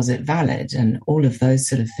from? Was it valid? And all of those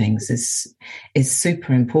sort of things is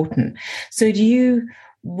super important. So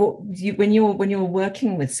when you're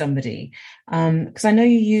working with somebody, because I know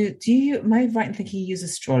am I right in thinking you use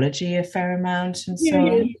astrology a fair amount and so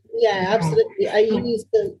on? Yeah, absolutely. I use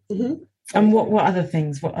the... Mm-hmm. And what other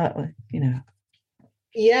things?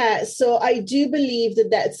 Yeah, so I do believe that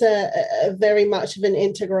that's a very much of an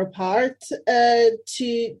integral part to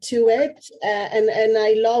it, and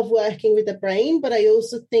I love working with the brain. But I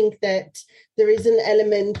also think that there is an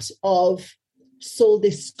element of soul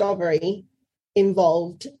discovery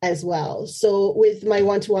involved as well. So with my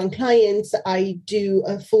one-to-one clients, I do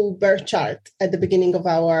a full birth chart at the beginning of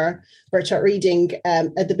our birth chart reading,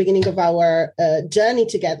 at the beginning of our journey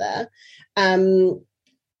together. To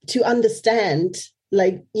understand,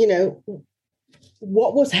 what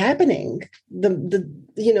was happening,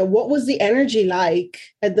 what was the energy like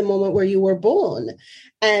at the moment where you were born,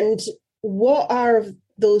 and what are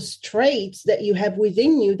those traits that you have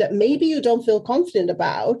within you that maybe you don't feel confident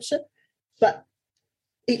about, but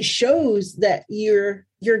it shows that you're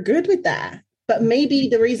good with that. But maybe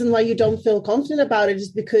the reason why you don't feel confident about it is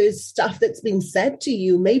because stuff that's been said to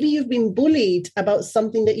you. Maybe you've been bullied about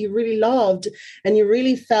something that you really loved and you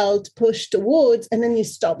really felt pushed towards, and then you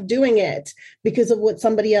stopped doing it because of what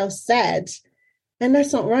somebody else said. And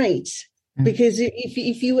that's not right. Mm-hmm. Because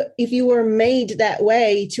if you were made that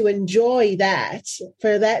way to enjoy that,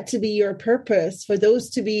 for that to be your purpose, for those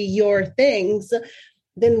to be your things,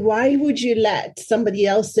 then why would you let somebody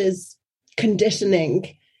else's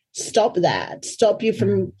conditioning stop you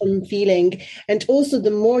from feeling? And also,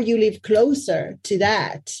 the more you live closer to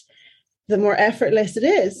that, the more effortless it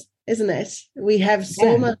is, isn't it? We have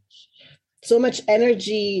so much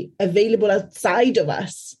energy available outside of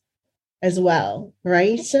us as well,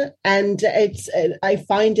 right? And I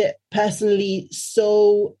find it personally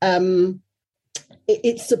so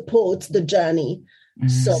it supports the journey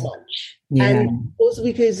so much. Yeah. And also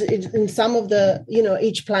because in some of the,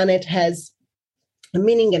 each planet has a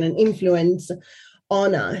meaning and an influence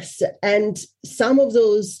on us. And some of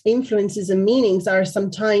those influences and meanings are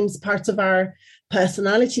sometimes parts of our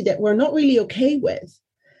personality that we're not really okay with.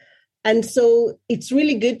 And so it's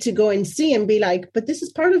really good to go and see and be like, but this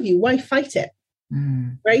is part of you. Why fight it?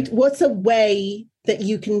 Right? What's a way that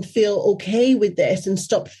you can feel okay with this and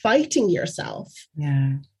stop fighting yourself?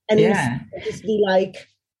 Yeah. And just be like,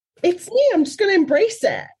 it's me. I'm just going to embrace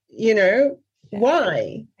it,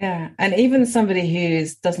 Why? Yeah. And even somebody who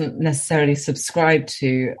doesn't necessarily subscribe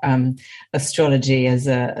to astrology as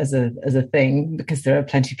a thing, because there are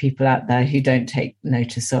plenty of people out there who don't take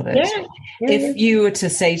notice of it. If you were to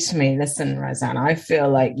say to me, listen, Roseanne, I feel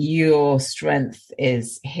like your strength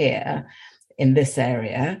is here in this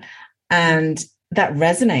area, and that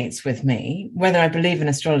resonates with me, whether I believe in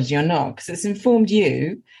astrology or not, because it's informed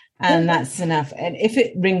you, and that's enough. And if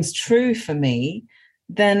it rings true for me,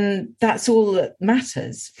 then that's all that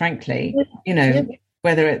matters, frankly.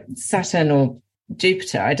 Whether it's Saturn or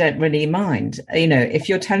Jupiter, I don't really mind. If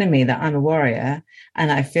you're telling me that I'm a warrior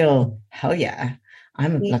and I feel, hell yeah,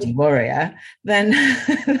 I'm a bloody warrior, then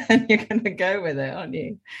you're going to go with it, aren't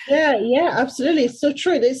you? Yeah, absolutely. It's so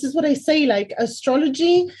true. This is what I say, like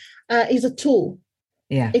astrology is a tool.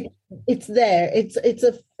 Yeah. It's there.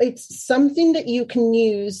 It's something that you can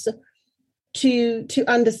use to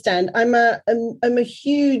understand. I'm a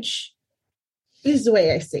huge, this is the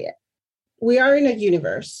way I see it. We are in a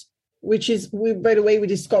universe, which is, by the way, we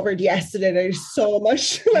discovered yesterday, there's so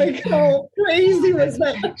much, like, how crazy was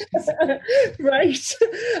that? Right?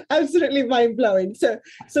 Absolutely mind-blowing. So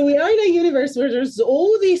we are in a universe where there's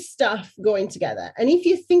all this stuff going together. And if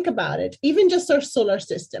you think about it, even just our solar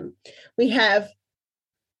system, we have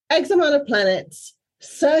X amount of planets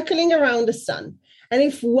circling around the sun. And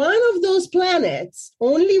if one of those planets,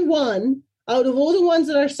 only one out of all the ones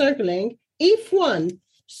that are circling, if one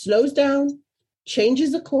slows down,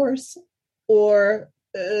 changes the course, or,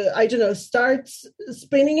 starts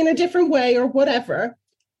spinning in a different way or whatever,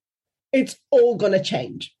 it's all going to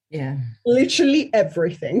change. Yeah. Literally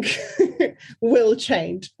everything will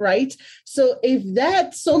change, right? So if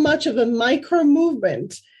that so much of a micro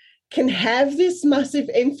movement can have this massive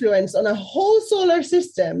influence on a whole solar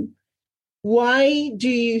system, why do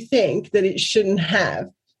you think that it shouldn't have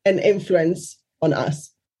an influence on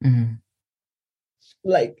us? Mm-hmm.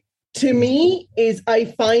 Like, to me, I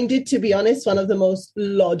find it, to be honest, one of the most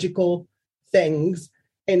logical things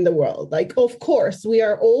in the world. Like, of course, we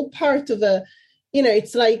are all part of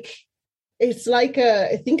it's like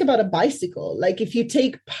think about a bicycle. Like, if you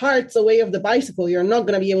take parts away of the bicycle, you're not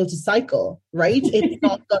going to be able to cycle, right? It's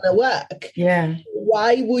not going to work. Yeah.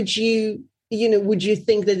 Why would you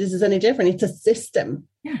think that this is any different? It's a system.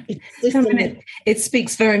 Yeah, it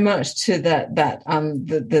speaks very much to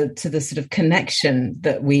the sort of connection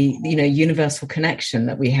that we, universal connection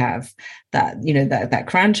that we have. That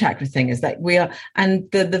crown chakra thing is that we are, and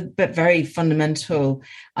the very fundamental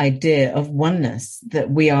idea of oneness,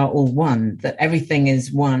 that we are all one, that everything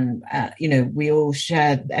is one. We all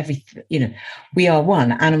share everything. We are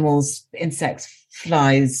one. Animals, insects,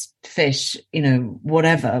 flies, fish.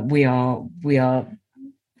 Whatever we are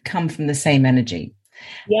come from the same energy.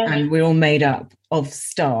 Yeah. And we're all made up of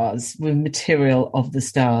stars, with material of the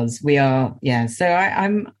stars. We are, yeah. So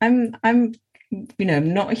I'm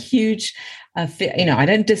not a huge, I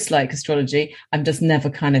don't dislike astrology. I've just never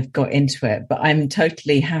kind of got into it, but I'm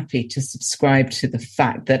totally happy to subscribe to the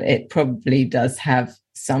fact that it probably does have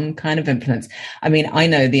some kind of influence. I mean, I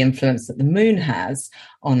know the influence that the moon has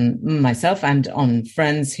on myself and on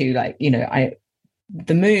friends who, like,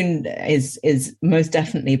 the moon is most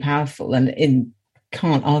definitely powerful, and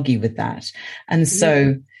can't argue with that. And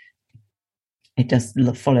so it just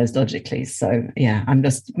follows logically. So yeah, I'm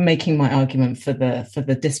just making my argument for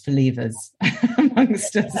the disbelievers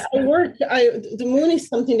amongst us. The moon is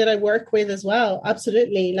something that I work with as well.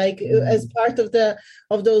 Absolutely. Like, as part of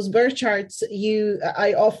those birth charts,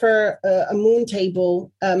 I offer a moon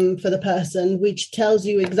table for the person, which tells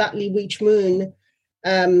you exactly which moon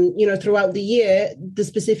throughout the year, the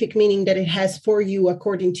specific meaning that it has for you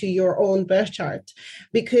according to your own birth chart.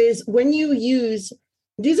 Because when you use,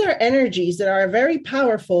 these are energies that are very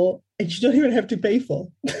powerful and you don't even have to pay for.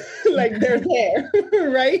 Like, they're there,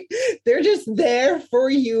 right? They're just there for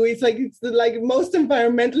you. It's the most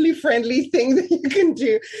environmentally friendly thing that you can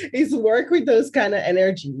do is work with those kind of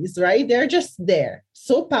energies, right? They're just there,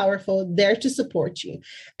 so powerful, there to support you.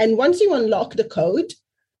 And once you unlock the code,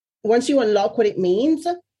 once you unlock what it means,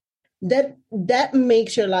 that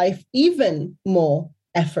makes your life even more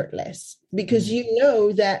effortless, because you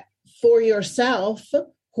know that for yourself,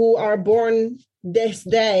 who are born this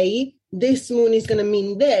day, this moon is going to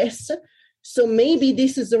mean this. So maybe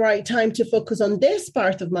this is the right time to focus on this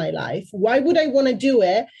part of my life. Why would I want to do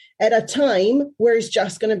it at a time where it's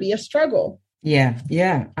just going to be a struggle? Yeah,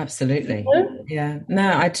 absolutely. Yeah.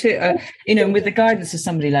 No, I too, with the guidance of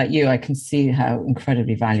somebody like you, I can see how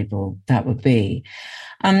incredibly valuable that would be.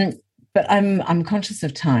 but I'm conscious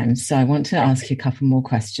of time, so I want to ask you a couple more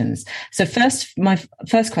questions. So my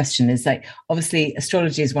first question is, like, obviously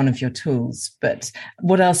astrology is one of your tools, but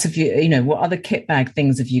what else have you, what other kit bag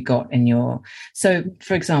things have you got in your? So,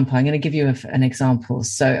 for example, I'm going to give you an example.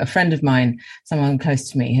 So, a friend of mine, someone close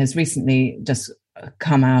to me, has recently just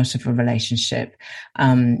come out of a relationship,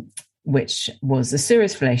 which was a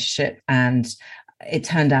serious relationship, and it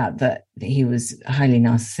turned out that he was highly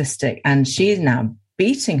narcissistic, and she's now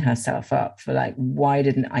beating herself up for, like, why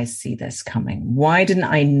didn't I see this coming? Why didn't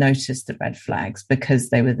I notice the red flags? Because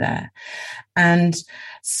they were there. And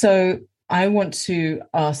so I want to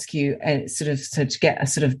ask you to get a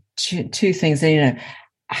sort of two things,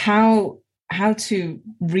 how to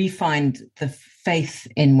re-find the faith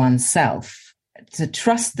in oneself, to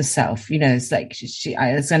trust the self. It's like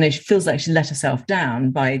I know she feels like she let herself down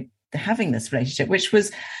by having this relationship, which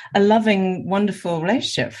was a loving, wonderful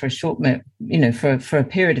relationship for a short, for a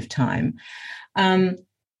period of time.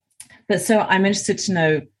 But so I'm interested to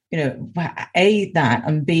know, A, that,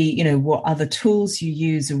 and B, what other tools you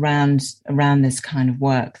use around this kind of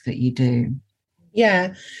work that you do.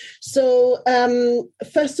 Yeah. So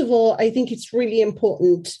first of all, I think it's really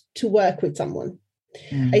important to work with someone.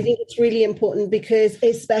 I think it's really important because,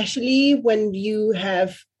 especially when you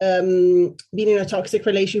have been in a toxic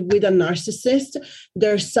relationship with a narcissist,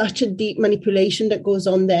 there's such a deep manipulation that goes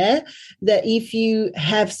on there, that if you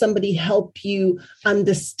have somebody help you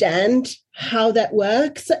understand how that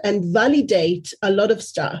works and validate a lot of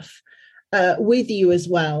stuff with you as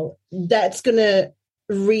well, that's going to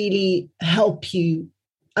really help you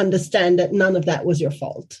understand that none of that was your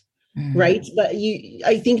fault. Right. But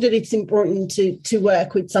I think that it's important to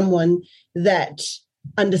work with someone that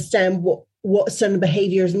understand what certain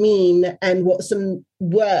behaviors mean and what some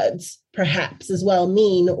words perhaps as well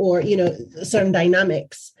mean, or, certain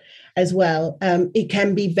dynamics as well. It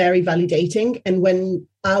can be very validating. And when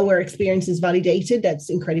our experience is validated, that's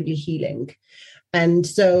incredibly healing. And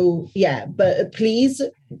so, but please,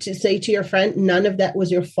 to say to your friend, none of that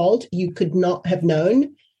was your fault. You could not have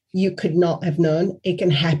known. You could not have known. It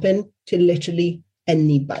can happen to literally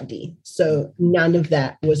anybody. So none of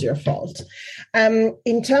that was your fault.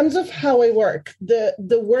 In terms of how I work, the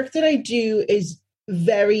work that I do is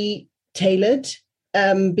very tailored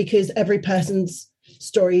because every person's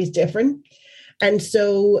story is different. And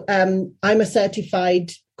so I'm a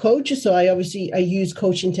certified coach. So I use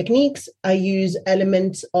coaching techniques. I use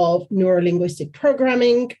elements of neuro-linguistic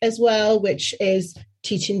programming as well, which is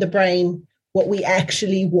teaching the brain what we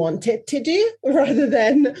actually want it to do rather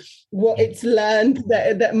than what it's learned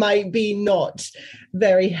that might be not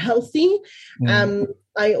very healthy.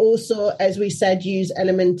 I also, as we said, use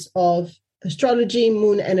elements of astrology,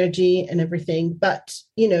 moon energy and everything. But,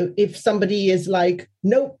 if somebody is like,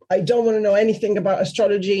 nope, I don't want to know anything about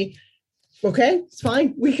astrology, okay, it's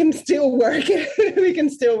fine. We can still work it. We can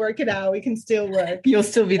still work it out. We can still work. You'll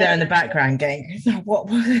still be there in the background going, what?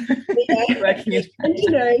 Yeah. And,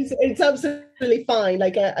 it's absolutely fine.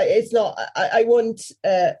 Like, it's not, I won't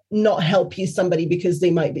not help you somebody because they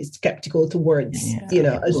might be skeptical towards,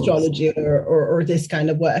 astrology or this kind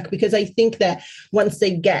of work. Because I think that once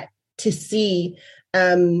they get to see,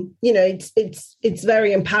 it's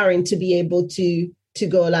very empowering to be able to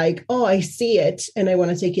go like, oh, I see it and I want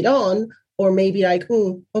to take it on. Or maybe like,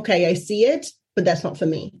 okay, I see it, but that's not for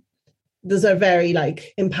me. Those are very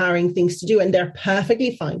empowering things to do, and they're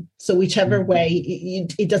perfectly fine. So whichever way,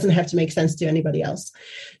 it doesn't have to make sense to anybody else.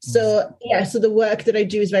 So so the work that I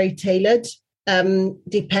do is very tailored,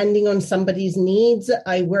 depending on somebody's needs.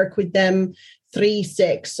 I work with them 3,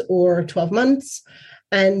 6, or 12 months.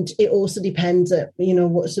 And it also depends,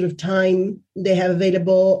 what sort of time they have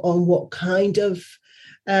available, on what kind of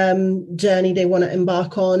journey they want to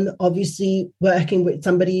embark on. Obviously, working with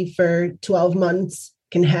somebody for 12 months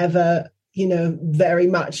can have a very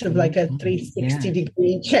much of like a 360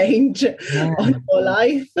 degree change on your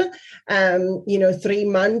life. 3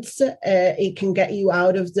 months it can get you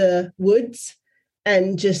out of the woods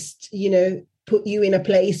and just put you in a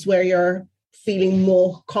place where you're feeling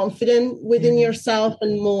more confident within yourself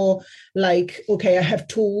and more like, okay, I have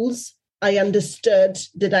tools. I understood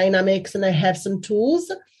the dynamics and I have some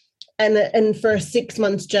tools. And for a 6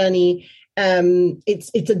 months journey,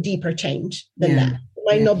 it's a deeper change than that. It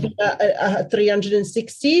might not be a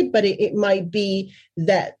 360, but it might be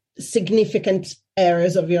that significant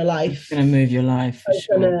areas of your life. It's going to move your life. For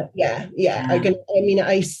sure.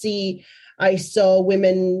 I saw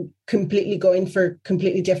women completely going for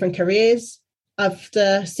completely different careers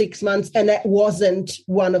after 6 months, and that wasn't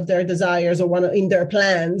one of their desires or one in their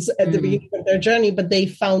plans at the beginning of their journey, but they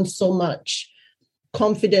found so much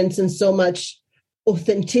confidence and so much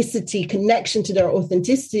authenticity, connection to their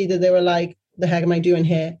authenticity, that they were like, the heck am I doing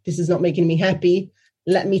here? This is not making me happy.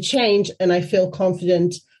 Let me change. And I feel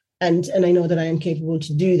confident, and I know that I am capable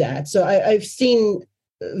to do that. So I've seen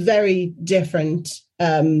very different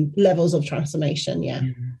levels of transformation. Yeah.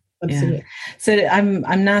 Absolutely. Yeah. So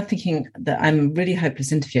I'm now thinking that I'm a really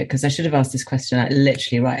hopeless interviewer, because I should have asked this question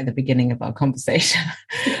literally right at the beginning of our conversation.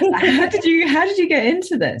 How did you get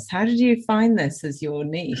into this? How did you find this as your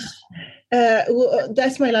niche? Well,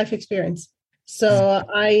 that's my life experience. So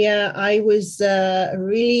I was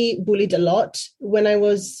really bullied a lot when I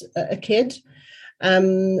was a kid.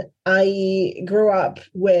 I grew up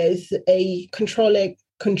with a controlling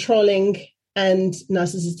and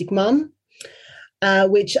narcissistic mom.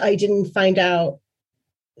 Which I didn't find out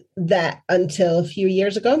that until a few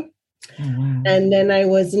years ago. Oh, wow. And then I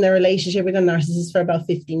was in a relationship with a narcissist for about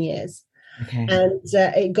 15 years. Okay. And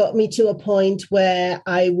it got me to a point where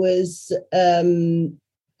I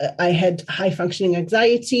had high functioning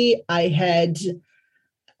anxiety. I had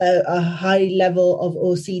a high level of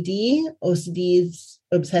OCD. OCD is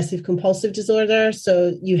obsessive compulsive disorder.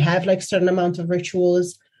 So you have like a certain amount of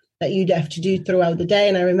rituals that you'd have to do throughout the day.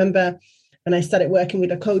 And I remember when I started working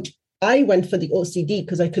with a coach, I went for the OCD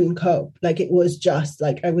because I couldn't cope. Like, it was just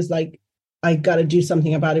like, I was like, I got to do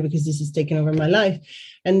something about it because this is taking over my life.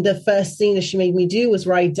 And the first thing that she made me do was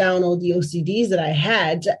write down all the OCDs that I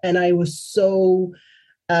had. And I was so,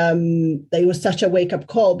 it was such a wake up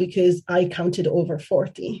call, because I counted over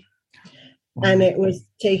 40. Wow. And it was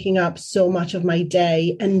taking up so much of my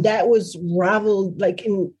day. And that was raveled like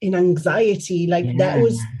in anxiety. Like that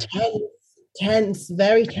was tense,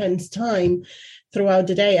 very tense time throughout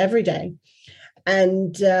the day, every day.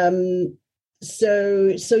 And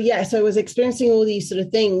so I was experiencing all these sort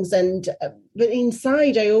of things. And but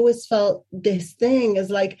inside, I always felt this thing as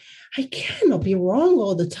like, I cannot be wrong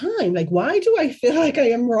all the time. Like, why do I feel like I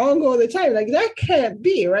am wrong all the time? Like, that can't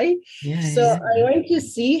be, right? I went to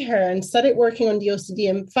see her and started working on the OCD.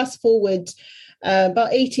 And fast forward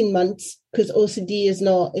about 18 months, because OCD is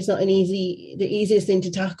not the easiest thing to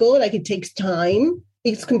tackle. Like, it takes time.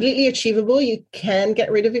 It's completely achievable. You can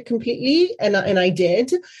get rid of it completely. And I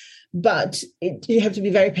did, but you have to be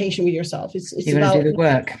very patient with yourself. It's about do the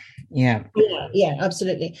work. Yeah,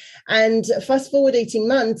 absolutely. And fast forward 18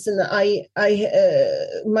 months, and my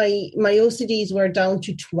OCDs were down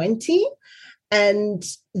to 20. And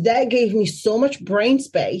that gave me so much brain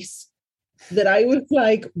space that I was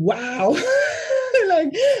like, wow.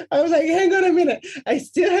 Like, I was like, hang on a minute, I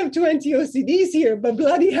still have 20 OCDs here, but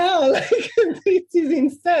bloody hell, like, this is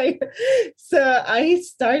insane. So I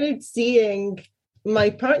started seeing my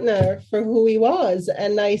partner for who he was,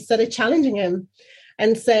 and I started challenging him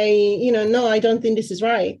and saying, no, I don't think this is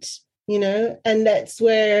right, and that's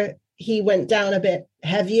where he went down a bit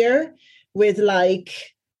heavier with like,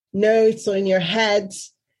 no, it's all in your head.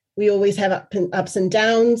 We always have ups and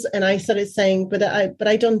downs. And I started saying, but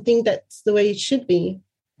I don't think that's the way it should be.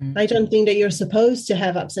 Mm-hmm. I don't think that you're supposed to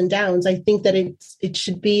have ups and downs. I think that it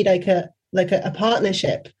should be like a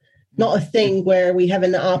partnership, not a thing where we have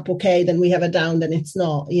an up, okay, then we have a down, then it's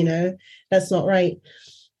not, that's not right.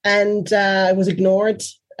 And I was ignored.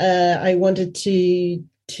 I wanted to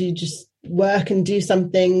just work and do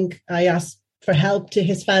something. I asked for help to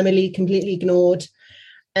his family, completely ignored.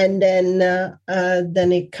 And then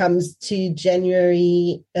it comes to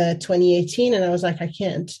January 2018, and I was like, I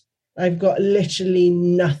can't. I've got literally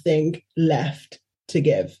nothing left to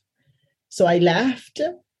give. So I left,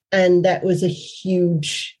 and that was a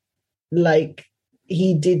huge, like,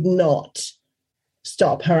 he did not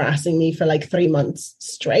stop harassing me for like 3 months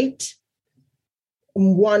straight.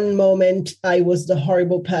 One moment, I was the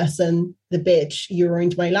horrible person, the bitch, you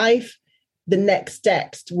ruined my life. The next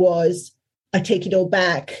text was, I take it all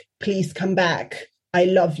back. Please come back. I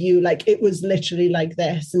love you. Like, it was literally like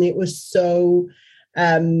this. And it was so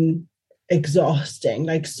exhausting,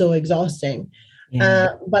 like so exhausting.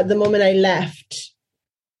 Yeah. But the moment I left,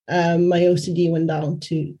 my OCD went down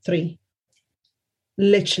to 3.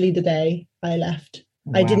 Literally the day I left.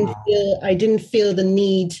 Wow. I didn't feel the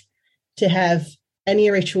need to have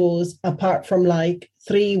any rituals apart from like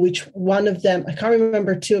 3, which one of them, I can't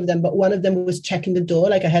remember 2 of them, but one of them was checking the door.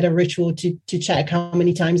 Like, I had a ritual to check how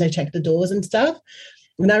many times I checked the doors and stuff.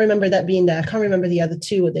 And I remember that being there. I can't remember the other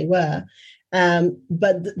 2, what they were.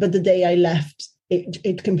 But the day I left,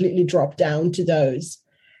 it completely dropped down to those.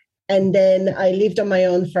 And then I lived on my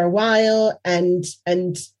own for a while. And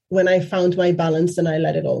when I found my balance, then I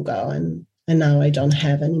let it all go. And now I don't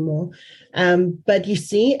have anymore. But you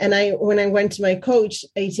see, and when I went to my coach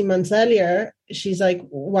 18 months earlier, she's like,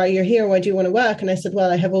 why you're here? Why do you want to work? And I said,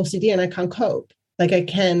 well, I have OCD and I can't cope. Like, I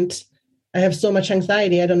can't I have so much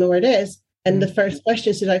anxiety. I don't know where it is. And the first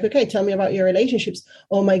question, she's like, okay, tell me about your relationships.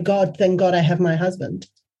 Oh my God, thank God I have my husband.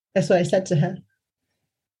 That's what I said to her.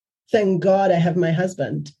 Thank God I have my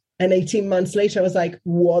husband. And 18 months later, I was like,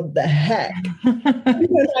 what the heck?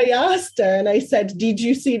 Because I asked her and I said, did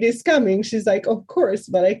you see this coming? She's like, of course,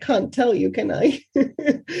 but I can't tell you, can I?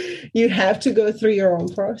 You have to go through your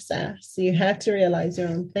own process. You have to realize your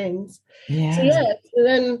own things. Yeah. So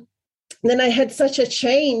then I had such a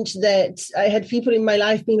change that I had people in my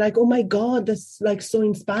life being like, oh my God, that's like so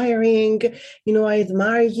inspiring. You know, I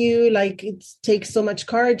admire you. Like it takes so much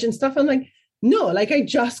courage and stuff. I'm like, no, like I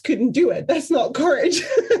just couldn't do it. That's not courage.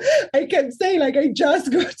 I kept saying like, I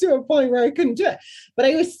just got to a point where I couldn't do it. But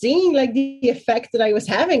I was seeing like the effect that I was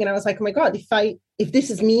having. And I was like, oh my God, if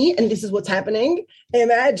this is me and this is what's happening,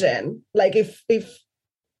 imagine like if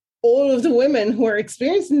all of the women who are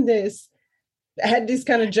experiencing this had this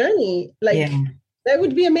kind of journey, like that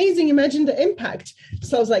would be amazing. Imagine the impact.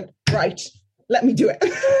 So I was like, right, let me do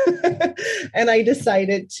it. And I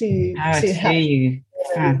decided to help you.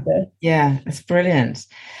 Yeah, it's brilliant.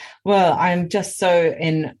 Well, I'm just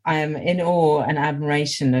I'm in awe and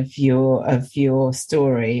admiration of your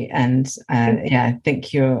story, and I think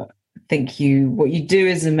what you do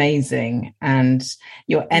is amazing, and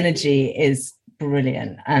your energy is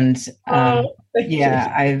brilliant. And I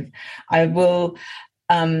will.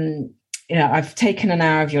 I've taken an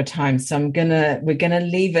hour of your time, so we're gonna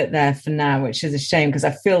leave it there for now, which is a shame because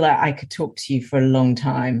I feel like I could talk to you for a long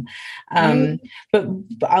time. But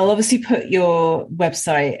I'll obviously put your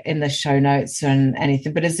website in the show notes and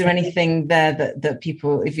anything. But is there anything there that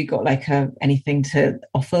people, if you got like anything to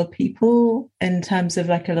offer people in terms of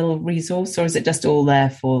like a little resource, or is it just all there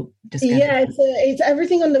for just? It's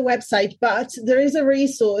everything on the website, but there is a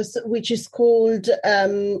resource which is called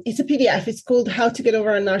it's a PDF. It's called How to Get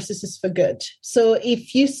Over a Narcissist for Good. So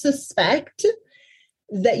if you suspect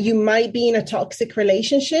that you might be in a toxic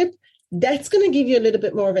relationship, that's going to give you a little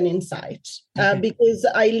bit more of an insight, because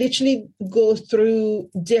I literally go through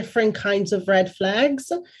different kinds of red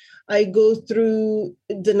flags. I go through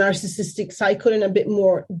the narcissistic cycle in a bit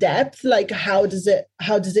more depth, like how does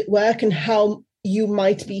it work and how you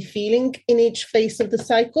might be feeling in each phase of the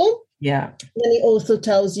cycle. Yeah. And it also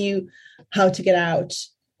tells you how to get out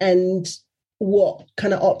and what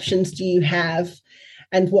kind of options do you have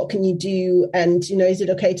and what can you do? And, is it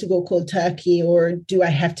okay to go cold turkey or do I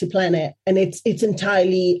have to plan it? And it's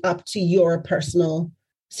entirely up to your personal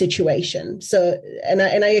situation. So, and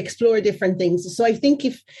I explore different things. So I think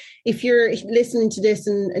if you're listening to this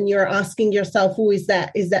and you're asking yourself, who is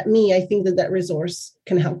that? Is that me? I think that resource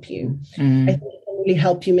can help you. I think it can really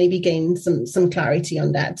help you maybe gain some clarity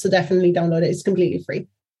on that. So definitely download it. It's completely free.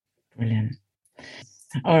 Brilliant.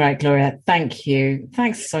 All right, Gloria, thank you.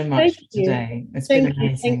 Thanks so much for today. It's been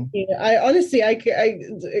amazing. Thank you. I honestly, I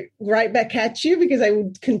right back at you because I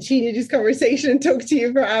would continue this conversation and talk to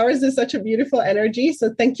you for hours. There's such a beautiful energy.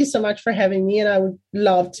 So thank you so much for having me. And I would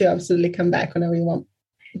love to absolutely come back whenever you want.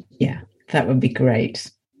 Yeah, that would be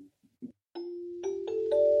great.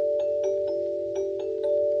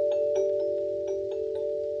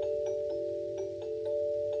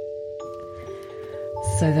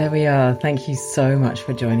 So there we are. Thank you so much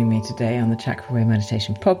for joining me today on the Chakra Way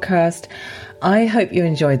Meditation podcast. I hope you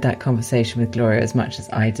enjoyed that conversation with Gloria as much as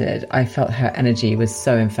I did. I felt her energy was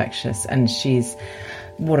so infectious and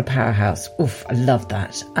what a powerhouse. Oof, I love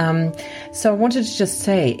that. So I wanted to just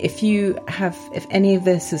say, if any of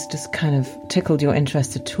this has just kind of tickled your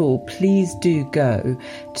interest at all, please do go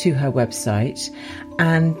to her website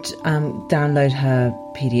and download her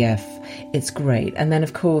PDF. It's great. And then,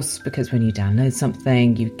 of course, because when you download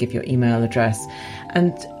something, you give your email address.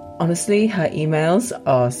 And honestly, her emails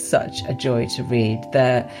are such a joy to read.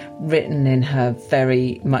 They're written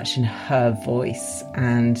very much in her voice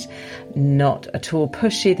and not at all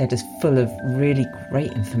pushy. They're just full of really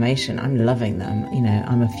great information. I'm loving them.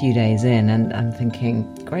 I'm a few days in and I'm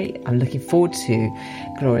thinking, great, I'm looking forward to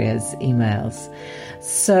Gloria's emails.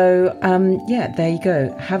 So, there you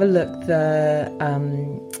go. Have a look. The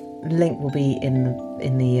link will be in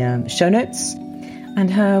the show notes. And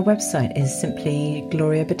her website is simply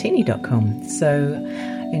gloriabattini.com. So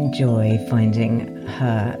enjoy finding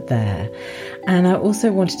her there. And I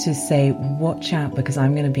also wanted to say, watch out, because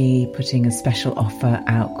I'm going to be putting a special offer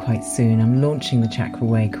out quite soon. I'm launching the Chakra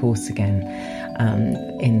Way course again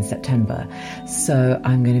in September. So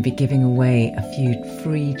I'm going to be giving away a few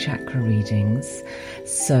free chakra readings.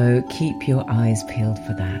 So keep your eyes peeled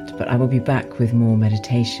for that. But I will be back with more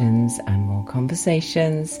meditations and more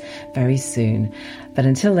conversations very soon. But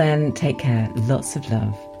until then, take care. Lots of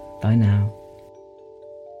love. Bye now.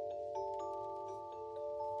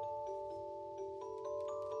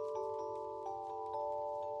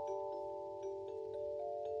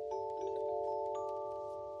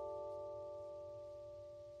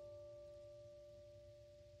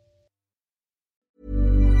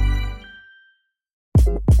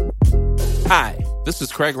 Hi, this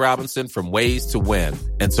is Craig Robinson from Ways to Win,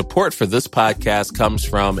 and support for this podcast comes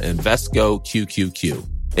from Invesco QQQ.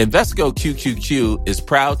 Invesco QQQ is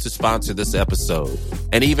proud to sponsor this episode,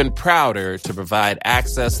 and even prouder to provide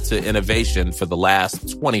access to innovation for the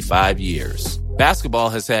last 25 years. Basketball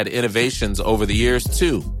has had innovations over the years,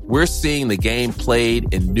 too. We're seeing the game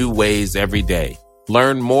played in new ways every day.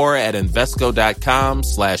 Learn more at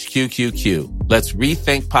Invesco.com/QQQ. Let's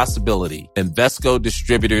rethink possibility. Invesco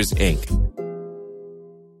Distributors, Inc.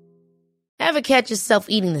 Ever catch yourself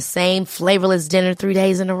eating the same flavorless dinner 3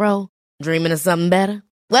 days in a row? Dreaming of something better?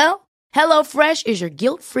 Well, HelloFresh is your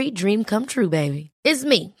guilt-free dream come true, baby. It's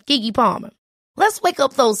me, Keke Palmer. Let's wake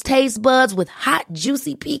up those taste buds with hot,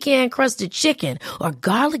 juicy pecan-crusted chicken or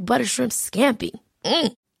garlic butter shrimp scampi.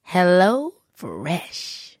 Hello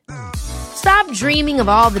Fresh. Stop dreaming of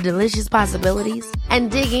all the delicious possibilities and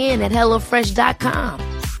dig in at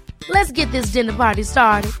HelloFresh.com. Let's get this dinner party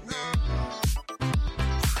started.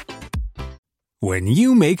 When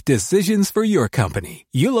you make decisions for your company,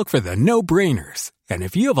 you look for the no-brainers. And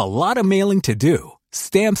if you have a lot of mailing to do,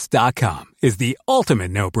 Stamps.com is the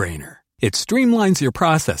ultimate no-brainer. It streamlines your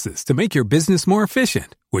processes to make your business more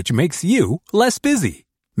efficient, which makes you less busy.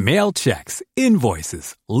 Mail checks,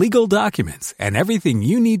 invoices, legal documents, and everything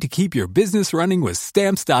you need to keep your business running with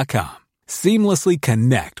Stamps.com. Seamlessly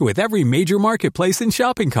connect with every major marketplace and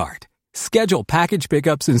shopping cart. Schedule package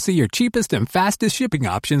pickups and see your cheapest and fastest shipping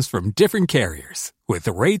options from different carriers, with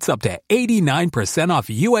rates up to 89% off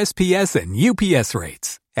USPS and UPS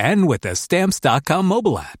rates. And with the Stamps.com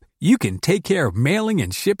mobile app, you can take care of mailing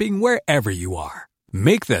and shipping wherever you are.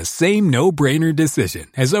 Make the same no-brainer decision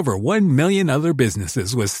as over 1 million other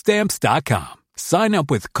businesses with Stamps.com. Sign up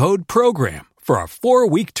with code PROGRAM for a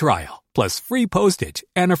 4-week trial, plus free postage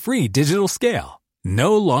and a free digital scale.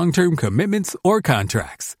 No long-term commitments or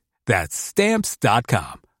contracts. That's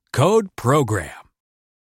Stamps.com. Code PROGRAM.